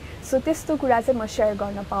वर्ल्डले सो त्यस्तो कुरा चाहिँ म सेयर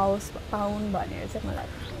गर्न पाउन् भनेर चाहिँ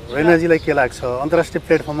मलाई रेनाजीलाई के लाग्छ अन्तर्राष्ट्रिय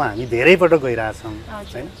प्लेटफर्ममा हामी धेरै पटक गइरहेछौँ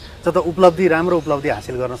होइन जता उपलब्धि राम्रो उपलब्धि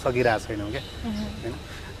हासिल गर्न सकिरहेको छैनौँ क्या होइन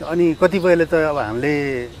अनि कतिपयले त अब हामीले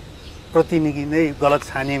प्रतिनिधि नै गलत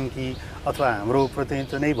छान्यौँ कि अथवा हाम्रो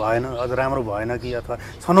प्रतिनिधित्व नै भएन अझ राम्रो भएन कि अथवा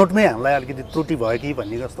छनौटमै हामीलाई अलिकति त्रुटि भयो कि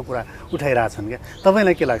भन्ने जस्तो कुरा उठाइरहेछन् क्या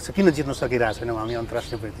तपाईँलाई के लाग्छ किन जित्न सकिरहेको छैनौँ हामी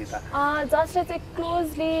अन्तर्राष्ट्रिय प्रतियोगिता जसले चाहिँ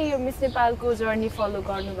क्लोजली यो मिस नेपालको जर्नी फलो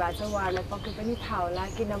गर्नुभएको छ उहाँहरूलाई पक्कै पनि थाहा होला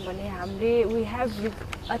किनभने हामीले वी हेभ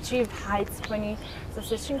अचिभ हाइट्स पनि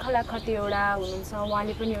जस्तै श्रृङ्खला खतिवडा हुनुहुन्छ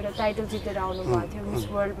उहाँले पनि एउटा टाइटल जितेर आउनुभएको थियो मिस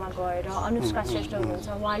वर्ल्डमा गएर अनुष्का श्रेष्ठ हुनुहुन्छ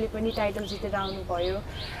उहाँले पनि टाइटल जितेर आउनुभयो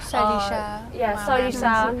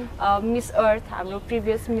सरिसा मिस अर्थ हाम्रो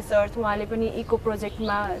प्रिभियस मिस अर्थ उहाँले पनि eco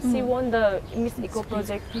प्रोजेक्टमा C won the miss eco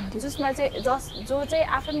project जसमा चाहिँ जो चाहिँ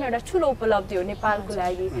आफ्नै एउटा ठुलो उपलब्धि हो नेपालको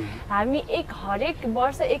लागि हामी हरेक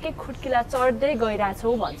वर्ष एक खुट्किला चढ्दै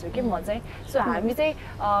गइरहेछौँ भन्छु कि म चाहिँ सो हामी चाहिँ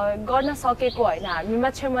गर्न सकेको होइन हामीमा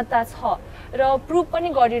क्षमता छ र प्रुभ पनि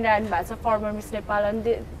गरिरहनु भएको छ फर्मर मिस नेपाल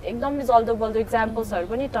अनि एकदमै जल्दो बल्दो इक्जाम्पल्सहरू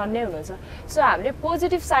पनि टन्नै हुनुहुन्छ सो हामीले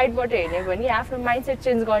पोजिटिभ साइडबाट हेर्ने भने आफ्नो माइन्डसेट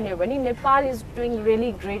चेन्ज गर्ने हो भने Nepal is doing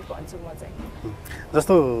really great भन्छु म चाहिँ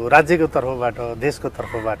जस्तो राज्यको तर्फबाट देशको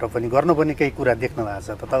तर्फबाट पनि गर्नुपर्ने केही कुरा देख्नु भएको छ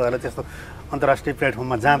त तपाईँहरूलाई त्यस्तो अन्तर्राष्ट्रिय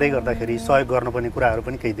प्लेटफर्ममा जाँदै गर्दाखेरि सहयोग गर्नुपर्ने कुराहरू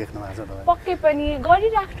पनि केही देख्नु भएको छ तपाईँ पक्कै पनि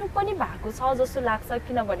गरिराख्नु पनि भएको छ जस्तो लाग्छ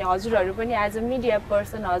किनभने हजुरहरू पनि एज अ मिडिया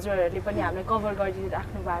पर्सन हजुरहरूले पनि हामीलाई कभर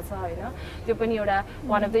गरिराख्नु भएको छ होइन त्यो पनि एउटा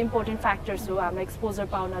one of the important factors हो हाम्रो एक्सपोजर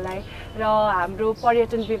पाउनलाई र हाम्रो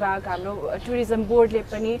पर्यटन विभाग हाम्रो टुरिज्म बोर्डले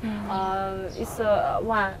पनि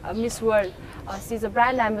उहाँ miss world C is a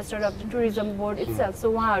brand ambassador of the tourism board itself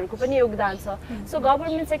so उहाँहरूको पनि योगदान छ सो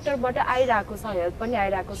गभर्मेन्ट सेक्टरबाट आइरहेको छ हेल्प पनि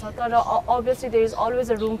आइरहेको छ तर obviously there is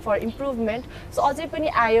always a room for improvement so अझै पनि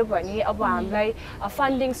आयो भने अब हामीलाई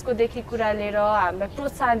फन्डिङ्सकोदेखि कुरा लिएर हामीलाई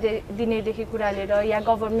प्रोत्साहन दिनेदेखि कुरा लिएर या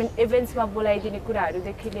गभर्मेन्ट इभेन्ट्समा बोलाइदिने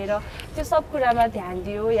कुराहरूदेखि लिएर त्यो सब कुरामा ध्यान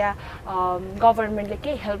दियो या गभर्मेन्टले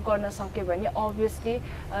केही हेल्प गर्न सक्यो भने अभियसली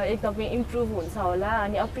एकदमै इम्प्रुभ हुन्छ होला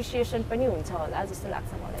अनि एप्रिसिएसन पनि हुन्छ होला जस्तो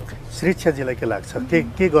लाग्छ मलाई चाहिँ श्रीक्षाजीलाई के लाग्छ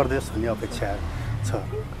के गर्दैछ भन्ने अपेक्षा छ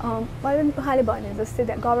मलाई उहाँले भने जस्तै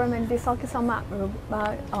गभर्मेन्टले सकेसम्म हाम्रोमा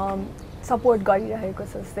सपोर्ट गरिरहेको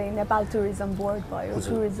छ जस्तै नेपाल टुरिज्म बोर्ड भयो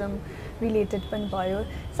टुरिज्म रिलेटेड पनि भयो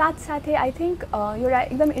साथसाथै आई थिङ्क एउटा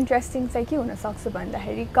एकदम इन्ट्रेस्टिङ चाहिँ के हुनसक्छ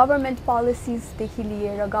भन्दाखेरि गभर्मेन्ट पोलिसिजदेखि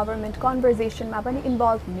लिएर गभर्मेन्ट कन्भर्जेसनमा पनि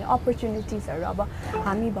इन्भल्भ हुने अपर्च्युनिटिजहरू अब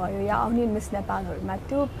हामी भयो या आउने मिस नेपालहरूमा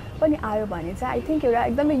त्यो पनि आयो भने चाहिँ आई थिङ्क एउटा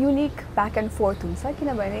एकदमै युनिक ब्याक एन्ड फोर्थ हुन्छ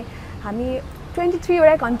किनभने हामी 23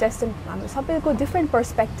 वटा कन्टेस्टेन्ट हाम्रो सबैको डिफ्रेन्ट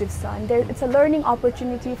पर्सपेक्टिभ्स छ and there it's a learning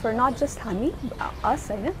opportunity for not just हामी अस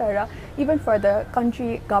होइन तर even for the country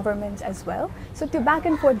government as well so त्यो ब्याक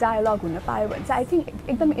एन्ड फोर्थ डायलग हुन पायो भने चाहिँ आई थिङ्क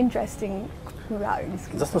एकदम इन्ट्रेस्टिङ कुराहरू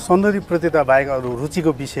निस्किन्छ जस्तो सौन्दर्य प्रतियोगिता बाहेक अरू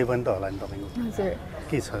रुचिको विषय पनि त होला नि तपाईँको हजुर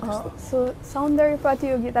के छ त्यस्तो सो सौन्दर्य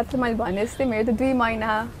प्रतियोगिता चाहिँ मैले भने जस्तै मेरो त 2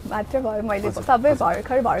 महिना मात्र भयो मैले सबै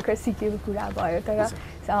भर्खर सिकेको कुरा भयो तर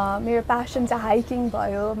मेरो प्यासन चाहिँ हाइकिङ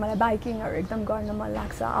भयो मलाई बाइकिङहरू एकदम गर्न मन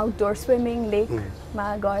लाग्छ आउटडोर स्विमिङ लेकमा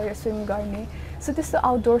गएर स्विम गर्ने सो त्यस्तो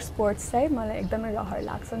आउटडोर स्पोर्ट्स चाहिँ मलाई एकदमै रहर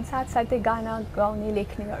लाग्छ अनि साथसाथै गाना गाउने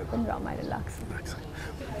लेख्नेहरू पनि रमाइलो लाग्छ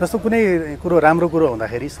जस्तो कुनै कुरो राम्रो कुरो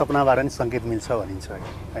हुँदाखेरि सपनाबाट नि सङ्केत मिल्छ भनिन्छ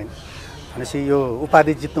होइन भनेपछि यो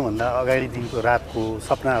उपाधि जित्नुभन्दा अगाडि दिनको रातको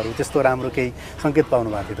सपनाहरू त्यस्तो राम्रो केही सङ्केत पाउनु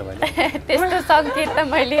भएको थियो तपाईँले त्यस्तो सङ्केत त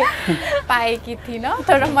मैले पाएकी थिइनँ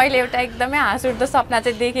तर मैले एउटा एकदमै हाँसउठ्दो सपना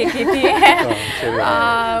चाहिँ देखेकी थिएँ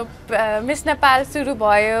मिस नेपाल सुरु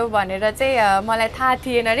भयो भनेर चाहिँ मलाई थाहा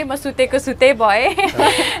थिएन अरे म सुतै भएँ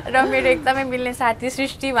र मेरो एकदमै मिल्ने साथी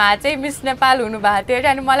सृष्टि उहाँ चाहिँ मिस नेपाल हुनुभएको थियो अरे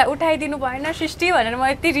अनि मलाई उठाइदिनु भएन सृष्टि भनेर म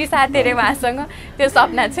यति रिसाथेँ अरे उहाँसँग त्यो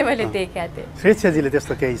सपना चाहिँ मैले देखेको थिएँ श्रेष्ठजीले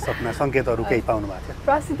त्यस्तो केही सपना सङ्केतहरू केही पाउनु भएको थियो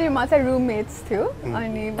प्रसिद्धिमा चाहिँ रुममेट्स थियो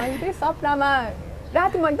अनि मैले त्यही सपनामा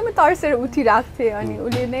राति म एकदमै तर्सेर उठिरहेको थिएँ अनि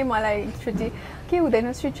उसले नै मलाई एकचोटि के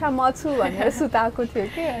हुँदैन शिक्षा म छु भनेर सुताएको थियो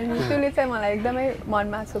कि अनि त्यसले चाहिँ मलाई एकदमै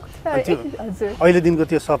मनमा छोएको थियो हजुर अहिले दिनको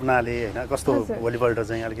त्यो सपनाले होइन कस्तो भोलिपल्ट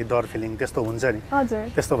चाहिँ अलिकति डर फिलिङ त्यस्तो हुन्छ नि हजुर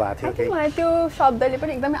त्यस्तो भएको थियो मलाई त्यो शब्दले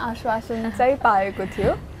पनि एकदमै आश्वासन चाहिँ पाएको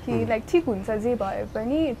थियो कि लाइक ठिक हुन्छ जे भए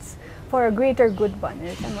पनि it's for a greater good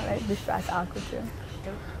भनेर चाहिँ मलाई विश्वास आएको थियो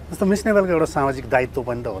जस्तो मिस नेपालको एउटा सामाजिक दायित्व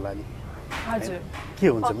पनि त होला नि हजुर के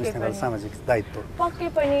हुन्छ मिस नेपाल सामाजिक दायित्व पक्कै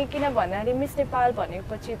पनि किन भन्दाखेरि मिस नेपाल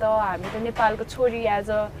भनेपछि त हामी त नेपालको छोरी एज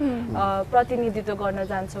अ प्रतिनिधित्व गर्न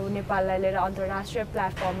जान्छौँ नेपाललाई लिएर अन्तर्राष्ट्रिय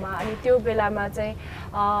प्लेटफर्ममा अनि त्यो बेलामा चाहिँ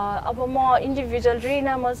अब म इन्डिभिजुअल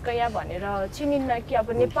रिना मस्कया भनेर चिनिन्न कि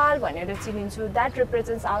अब नेपाल भनेर चिनिन्छु that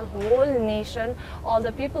represents our whole nation all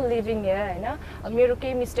the people living here होइन मेरो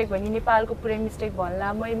केही मिस्टेक भने नेपालको पुरै मिस्टेक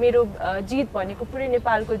भन्ला मेरो जित भनेको पुरै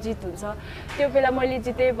नेपालको जित हुन्छ त्यो बेला मैले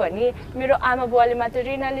जितेँ भने मेरो आमा बुवाले मात्र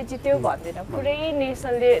रिनाले जित्यो भन्दैन पुरै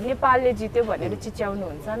नेसनले नेपालले जित्यो भनेर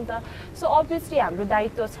चिच्याउनुहुन्छ नि त सो अभियसली हाम्रो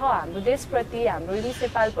दायित्व छ हाम्रो देशप्रति हाम्रो मिस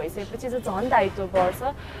नेपाल भइसकेपछि चाहिँ झन् दायित्व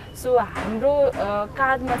बढ्छ सो हाम्रो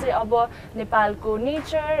काँधमा चाहिँ अब नेपालको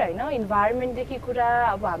नेचर होइन इन्भाइरोमेन्टदेखि कुरा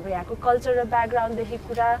अब हाम्रो यहाँको कल्चर र ब्याकग्राउन्डदेखि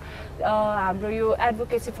कुरा हाम्रो यो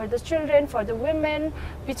advocacy for the children for the women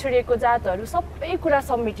पिछडिएको जातहरू सबै कुरा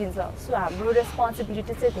समेटिन्छ सो हाम्रो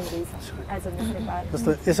रेस्पोन्सिबिलिटी चाहिँ धेरै छ एज अ मिस नेपाल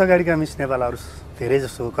जस्तो यस अगाडिका मिस नेपालहरू धेरै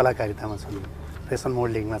जसो कलाकारितामा छन् फेसन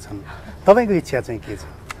मोडलिङमा छन् तपाईँको इच्छा चाहिँ के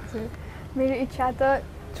छ मेरो इच्छा त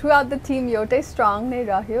थ्रु आउट द टिम एउटै स्ट्रङ नै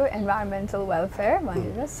रह्यो इन्भाइरोमेन्टल वेलफेयर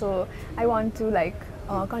भनेर so I want to like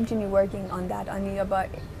continue working on that अनि अब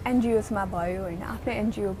एनजिओसमा भयो होइन आफ्नै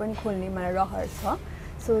एनजिओ पनि खोल्ने मलाई रहर छ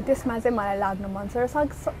सो त्यसमा चाहिँ मलाई लाग्नु मन छ र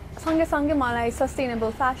सँगैसँगै मलाई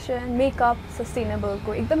सस्टेनेबल फ्यासन मेकअप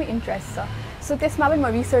सस्टेनेबलको एकदमै इन्ट्रेस्ट छ सो त्यसमा पनि म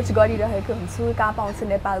रिसर्च गरिरहेको हुन्छु कहाँ पाउँछु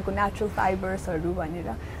नेपालको नेचुरल फाइबर्सहरू भनेर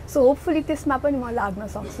सो होपफुली त्यसमा पनि म लाग्न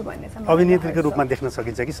सक्छु भन्ने चाहिँ अभिनेत्रीको रूपमा देख्न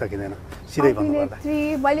सकिन्छ कि सकिँदैन सिधै भन्नुपर्दा अभिनेत्री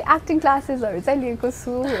मैले एक्टिङ क्लासेसहरू चाहिँ लिएको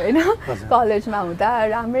छु होइन कलेजमा हुँदा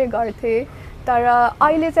राम्रै गर्थेँ तर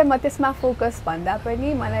अहिले चाहिँ म त्यसमा फोकस भन्दा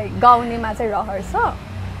पनि मलाई गाउनेमा चाहिँ रहर छ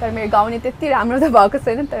तर मेरो गाउने त्यति राम्रो त भएको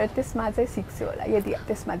छैन तर त्यसमा चाहिँ सिक्छु होला यदि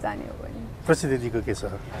त्यसमा जाने हो भने प्रसिद्धिको के छ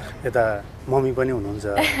यता मम्मी पनि हुनुहुन्छ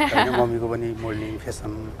होइन मम्मीको पनि मोडलिङ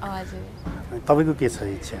फेसन हजुर तपाईँको के छ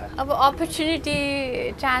इच्छा अब अपर्च्युनिटी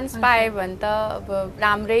चान्स पाएँ भने त अब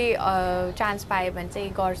राम्रै चान्स पाएँ भने चाहिँ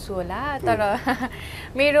गर्छु होला तर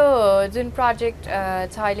मेरो जुन प्रोजेक्ट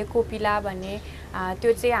छ अहिले कोपिला भन्ने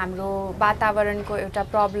त्यो चाहिँ हाम्रो वातावरणको एउटा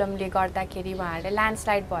प्रब्लमले गर्दाखेरि उहाँहरूले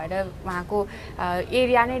ल्यान्डस्लाइड भएर उहाँको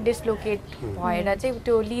एरिया नै डिस्लोकेट भएर चाहिँ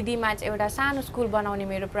त्यो लिदीमा चाहिँ एउटा सानो स्कुल बनाउने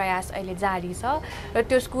मेरो प्रयास अहिले जारी छ र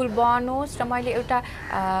त्यो स्कुल बनोस् र मैले एउटा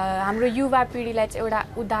हाम्रो युवा पिँढीलाई चाहिँ एउटा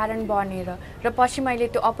उदाहरण बनेर र पछि मैले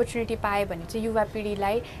त्यो अपर्च्युनिटी पाएँ भने चाहिँ युवा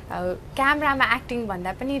पिँढीलाई क्यामेरामा एक्टिङ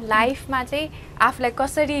भन्दा पनि लाइफमा चाहिँ आफूलाई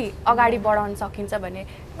कसरी अगाडि बढाउन सकिन्छ भने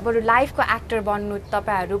बरु लाइफको एक्टर बन्नु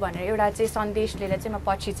तपाईहरू भनेर एउटा चाहिँ सन्देश लिएर चाहिँ म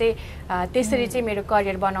पछि चाहिँ त्यसरी चाहिँ मेरो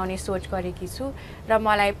करियर बनाउने सोच गरेकी छु र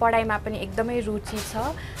मलाई पढाइमा पनि एकदमै रुचि छ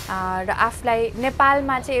र आफूलाई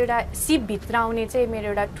नेपालमा चाहिँ एउटा सिप भित्राउने चाहिँ मेरो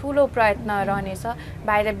एउटा ठुलो प्रयत्न रहनेछ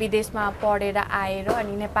बाहिर विदेशमा पढेर आएर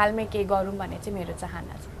अनि नेपालमै केही गरौँ भन्ने चाहिँ मेरो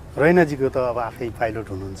चाहना छ रैनाजीको त अब आफै पाइलट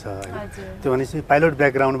हुनुहुन्छ होइन त्यो भनेपछि पाइलट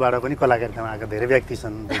ब्याकग्राउन्डबाट पनि कलाकारितामा आएको धेरै व्यक्ति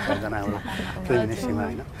छन् 2-4 जना हाम्रो फिल्म इन्डस्ट्रीमा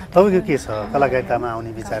होइन तपाईँको के छ कलाकारितामा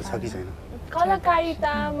आउने विचार छ कि छैन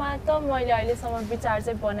कलाकारितामा त मैले अहिलेसम्म विचार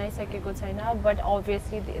चाहिँ बनाइसकेको छैन but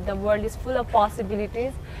obviously the world is full of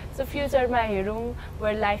possibilities so फ्युचरमा हेरौँ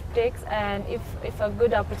where life takes and if a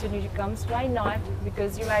good opportunity comes why not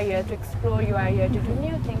because you are here to explore you are here to do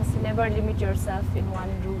new things never limit your self in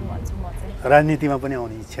one room भन्छु म चाहिँ राजनीतिमा पनि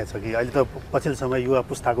आउने इच्छा छ कि अहिले त पछिल्लो समय युवा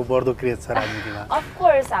पुस्ताको बढ्दो क्रेज छ राजनीतिमा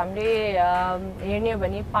अफकोर्स हामीले हेर्ने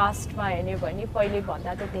भने पास्टमा हेर्ने भने पहिले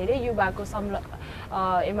भन्दा त धेरै युवाको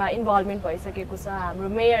यसमा इन्भल्भमेन्ट भइसकेको छ हाम्रो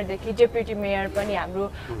मेयरदेखि डेप्युटी मेयर पनि हाम्रो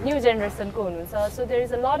न्यू जेनेरेसनको हुनुहुन्छ so there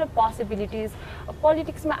is a lot of possibilities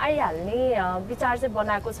पोलिटिक्समा आइहाल्ने विचार चाहिँ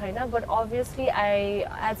बनाएको छैन but obviously I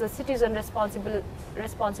as a citizen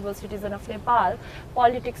responsible citizen of Nepal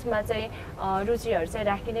पोलिटिक्समा चाहिँ रुचिहरू चाहिँ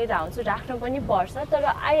राखि नै रहन्छु राख्नु पनि पर्छ तर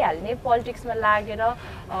आइहाल्ने पोलिटिक्समा लागेर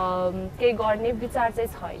केही गर्ने विचार चाहिँ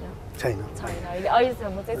छैन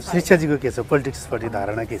अहिलेसम्म चाहिँ शिक्षाजीको के छ पोलिटिक्सपट्टि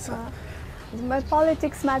धारणा के छ म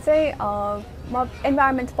पोलिटिक्समा चाहिँ म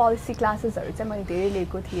इन्भाइरोमेन्ट पोलिसी क्लासेसहरू चाहिँ मैले धेरै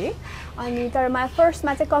लिएको थिएँ अनि तर मलाई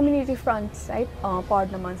फर्स्टमा चाहिँ कम्युनिटी फ्रन्ट है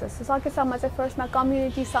पढ्न मन छ सकेसम्म चाहिँ फर्स्टमा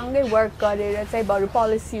कम्युनिटीसँगै वर्क गरेर चाहिँ बरु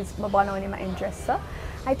पोलिसिजमा बनाउनेमा इन्ट्रेस्ट छ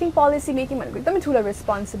आई थिङ्क पोलिसी मेकिङ भनेको एकदमै ठुलो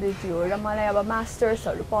रेस्पोन्सिबिलिटी हो र मलाई अब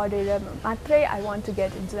मास्टर्सहरू पढेर मात्रै I want to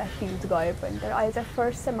get into that field गयो पनि तर अहिले चाहिँ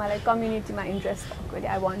फर्स्ट चाहिँ मलाई कम्युनिटीमा इन्ट्रेस्ट भएकोले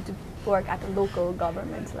I want to work at a local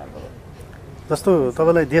government level जस्तो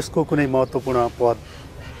तपाईँलाई देशको कुनै महत्त्वपूर्ण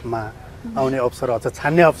पदमा आउने अवसर अझ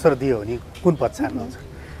छान्ने अवसर दियो भने कुन पद छान्नुहुन्छ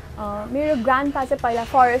मेरो ग्रान्डपा चाहिँ पहिला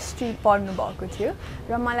फरेस्ट्री पढ्नु भएको थियो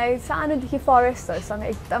र मलाई सानोदेखि फरेस्टहरूसँग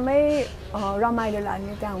एकदमै रमाइलो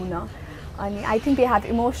लाग्ने त्यहाँ हुन अनि I think they have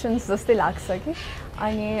emotions जस्तै लाग्छ कि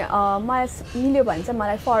अनि मलाई मिल्यो भने चाहिँ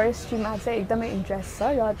मलाई फरेस्ट्रीमा चाहिँ एकदमै इन्ट्रेस्ट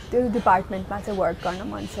छ र त्यो डिपार्टमेन्टमा चाहिँ वर्क गर्न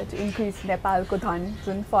मन छ टु इन्क्रिज नेपालको धन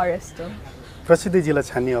जुन फरेस्ट हो प्रसिद्धिजीलाई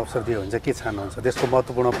छान्ने अवसर दियो भने चाहिँ के छान्नुहुन्छ देशको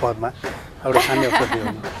महत्त्वपूर्ण पदमा एउटा छान्ने अवसर दियो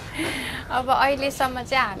भने अब अहिलेसम्म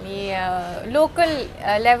चाहिँ हामी लोकल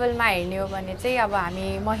लेभलमा हेर्ने हो भने चाहिँ अब हामी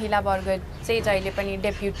महिला वर्ग चाहिँ जहिले पनि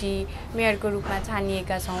डेप्युटी मेयरको रूपमा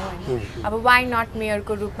छानिएका छौँ होइन अब वाइ नट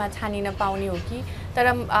मेयरको रूपमा छानिन पाउने हो कि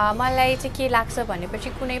तर मलाई चाहिँ के लाग्छ भनेपछि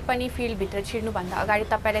कुनै पनि फिल्डभित्र छिर्नुभन्दा अगाडि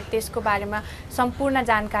तपाईँलाई त्यसको बारेमा सम्पूर्ण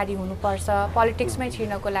जानकारी हुनुपर्छ पोलिटिक्समै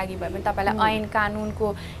छिर्नको लागि भयो भने तपाईँलाई ऐन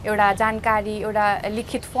कानुनको एउटा जानकारी एउटा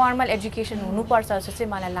लिखित फर्मल एजुकेसन हुनुपर्छ जस्तो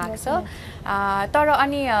चाहिँ मलाई लाग्छ तर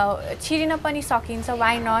अनि छिरिन पनि सकिन्छ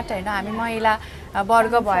वाइ नट होइन हामी महिला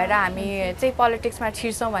वर्ग भएर हामी चाहिँ पोलिटिक्समा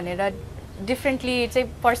छिर्छौँ भनेर डिफ्रेन्टली चाहिँ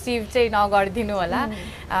पर्सिभ चाहिँ नगरिदिनु होला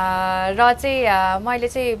र चाहिँ मैले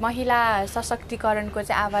चाहिँ महिला सशक्तिकरणको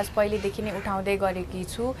चाहिँ आवाज पहिलेदेखि नै उठाउँदै गरेकी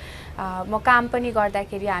छु म काम पनि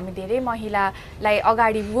गर्दाखेरि हामी धेरै महिलालाई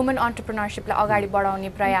अगाडि वुमन अन्टरप्रेन्योरसिपलाई अगाडि बढाउने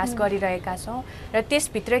प्रयास गरिरहेका छौँ र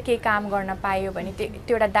त्यसभित्र केही काम गर्न पायो भने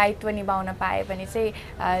त्यो एउटा दायित्व निभाउन पाएँ भने चाहिँ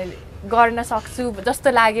गर्न सक्छु जस्तो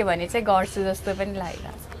लाग्यो भने चाहिँ गर्छु जस्तो पनि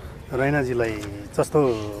लागिरहेको छ रैनाजीलाई जस्तो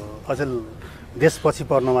अचेल देशपछि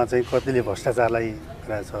पर्नुमा चाहिँ कतिले भ्रष्टाचारलाई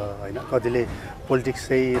रहेछ होइन कतिले पोलिटिक्स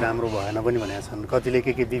चाहिँ राम्रो भएन पनि भनेका छन् कतिले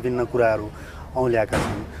के विभिन्न कुराहरू औल्याएका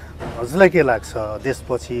छन् हजुरलाई के लाग्छ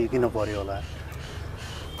देशपछि किन पर्यो होला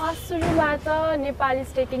सुरुमा त Nepal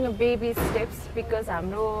is taking a baby steps because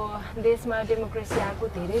हाम्रो देशमा डेमोक्रेसी आएको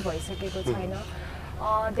धेरै भइसकेको छैन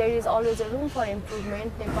there is always a room for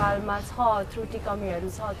improvement नेपालमा छ त्रुटि कमीहरू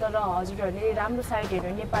छ तर हजुरहरूले राम्रो साइड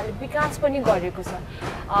हेर्नु नेपालले विकास पनि गरेको छ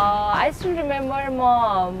आई स्टिल रिमेम्बर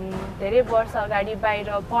म धेरै वर्ष अगाडि बाहिर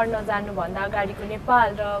पढ्न जानुभन्दा अगाडिको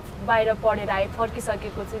नेपाल र बाहिर पढेर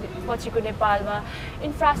फर्किसकेको पछिको नेपालमा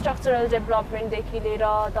इन्फ्रास्ट्रक्चरल डेभलपमेन्टदेखि लिएर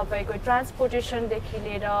तपाईँको ट्रान्सपोर्टेसनदेखि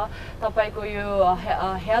लिएर तपाईँको यो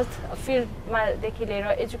हेल्थ फिल्डमादेखि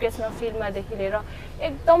लिएर एजुकेसनल फिल्डमादेखि लिएर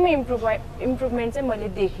एकदमै इम्प्रुभमेन्ट चाहिँ मैले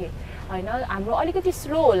देखेँ होइन हाम्रो अलिकति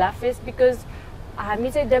स्लो होला फेस बिकज हामी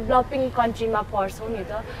चाहिँ डेभलपिङ कन्ट्रीमा पर्छौँ नि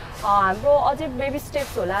त हाम्रो अझै बेबी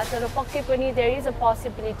स्टेप्स होला तर पक्कै पनि देयर इज अ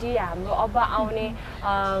पोसिबिलिटी हाम्रो अब आउने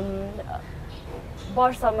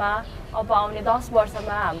वर्षमा अब आउने 10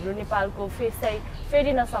 वर्षमा हाम्रो नेपालको फेस चाहिँ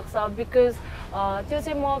फेरिन सक्छ बिकज त्यो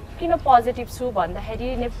चाहिँ म किन पोजिटिभ छु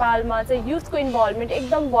भन्दाखेरि नेपालमा चाहिँ युथको इन्भल्भमेन्ट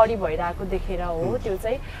एकदम बढी भइरहेको देखेर हो त्यो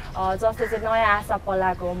चाहिँ जसले चाहिँ नयाँ आशा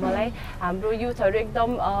पलाएको हो मलाई हाम्रो युथहरू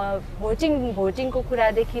एकदम भोटिङको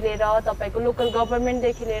कुरादेखि लिएर तपाईँको लोकल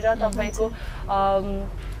गभर्मेन्टदेखि लिएर तपाईँको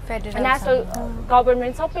नेसनल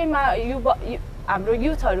गभर्मेन्ट सबैमा हाम्रो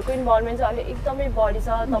युथहरूको इन्भल्भमेन्ट चाहिँ अहिले एकदमै बढी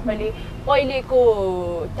छ तपाईँले पहिलेको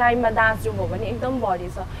टाइममा दाँच्नुभयो भने एकदम बढी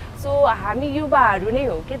छ सो हामी युवाहरू नै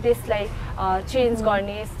हो कि देशलाई चेन्ज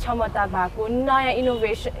गर्ने क्षमता भएको नयाँ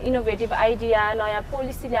इनोभेटिभ आइडिया नयाँ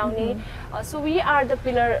पोलिसी ल्याउने so we are the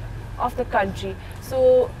pillar of the country so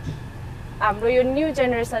हाम्रो यो न्यू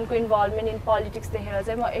जेनेरेसनको इन्भल्भमेन्ट इन पोलिटिक्स देखेर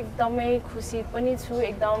चाहिँ म एकदमै खुसी पनि छु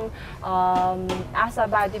एकदम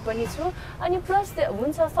आशावादी पनि छु अनि प्लस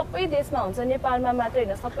हुन्छ सबै देशमा हुन्छ नेपालमा मात्रै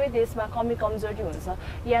होइन सबै देशमा कमी कमजोरी हुन्छ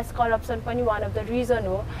यस करप्सन पनि वान अफ द रिजन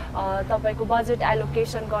हो तपाईँको बजेट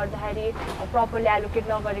एलोकेसन गर्दाखेरि प्रपरली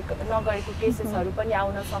एलोकेट नगरेको केसेसहरू पनि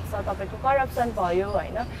आउन सक्छ तपाईँको करप्सन भयो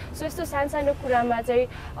होइन सो यस्तो सानो कुरामा चाहिँ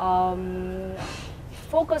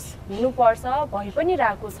फोकस हुनुपर्छ भइ पनि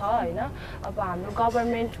रहेको छ होइन अब हाम्रो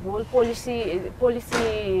गभर्मेन्ट होल पोलिसी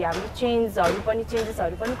हाम्रो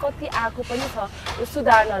चेन्जेसहरू पनि कति आएको पनि छ यो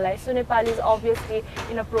सुधार्नलाई so Nepal is obviously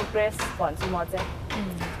in a progress भन्छु म चाहिँ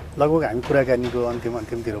लगभग हामी कुराकानीको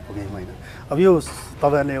अन्तिमतिर पुग्यौँ होइन अब यो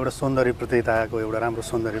तपाईँहरूले एउटा सौन्दर्य प्रतियोगिताको एउटा राम्रो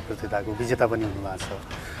सौन्दर्य प्रतियोगिताको विजेता पनि हुनुभएको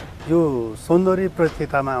छ यो सौन्दर्य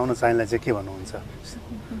प्रतियोगितामा आउन चाहनेलाई चाहिँ के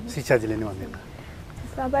भन्नुहुन्छ शिक्षाजीले नै भनिदिनु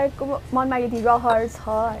तपाईँको मनमा यदि रहर छ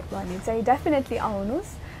भने चाहिँ डेफिनेटली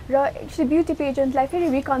आउनुहोस् र एक्चुली ब्युटी पेजेन्टलाई फेरि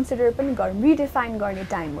रिकन्सिडर पनि गरौँ रिडिफाइन गर्ने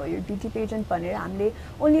टाइम हो यो ब्युटी पेजेन्ट भनेर हामीले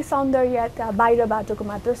ओन्ली सौन्दर्य त्यहाँ बाहिर बाटोको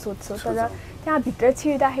मात्र सोध्छौँ तर त्यहाँभित्र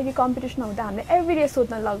छिर्दाखेरि कम्पिटिसन हुँदा हामीले एभ्रिडे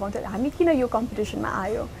सोध्न लगाउँछ हामी किन यो कम्पिटिसनमा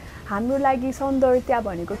आयो हाम्रो लागि सौन्दर्यता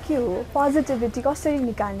भनेको के हो पोजिटिभिटी कसरी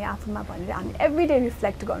निकाल्ने आफूमा भनेर हामीले एभ्रिडे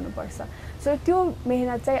रिफ्लेक्ट गर्नुपर्छ सो त्यो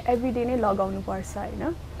मेहनत चाहिँ एभ्रिडे नै लगाउनुपर्छ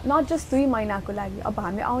होइन नट जस्ट 2 महिनाको लागि अब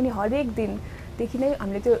हामी आउने हरेक दिनदेखि नै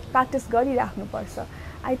हामीले त्यो प्र्याक्टिस गरिराख्नुपर्छ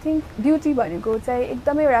आई थिङ्क ब्युटी भनेको चाहिँ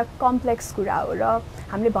एकदमै एउटा कम्प्लेक्स कुरा हो र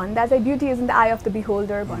हामीले भन्दा चाहिँ beauty is in the I of the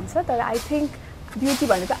beholder भन्छ तर आई थिङ्क ब्युटी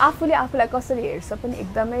भनेको आफूले आफूलाई कसरी हेर्छ पनि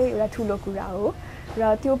एकदमै एउटा ठुलो कुरा हो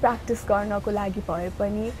र त्यो प्र्याक्टिस गर्नको लागि भए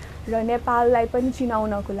पनि र नेपाललाई पनि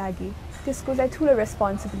चिनाउनको लागि त्यसको चाहिँ ठुलो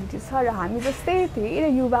रेस्पोन्सिबिलिटी छ र हामी जस्तै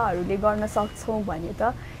धेरै युवाहरूले गर्न सक्छौँ भने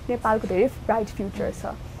त नेपालको धेरै ब्राइट फ्युचर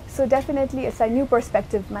छ सो डेफिनेटली यसलाई न्यू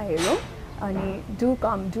पर्सपेक्टिभमा हेरौँ अनि do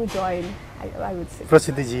com do join I would say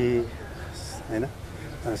प्रसिद्धिजी होइन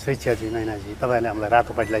शिक्षाजी नैनाजी तपाईँहरूले हामीलाई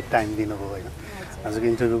रातोपाटीलाई टाइम दिनुभयो होइन आजको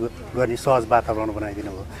इन्टरभ्यू गर्ने सहज वातावरण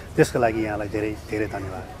बनाइदिनु भयो त्यसको लागि यहाँलाई धेरै धेरै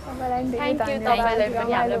धन्यवाद थ्याङ्क यू तपाईँलाई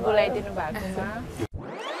पनि हामीलाई बोलाइदिनु भएकोमा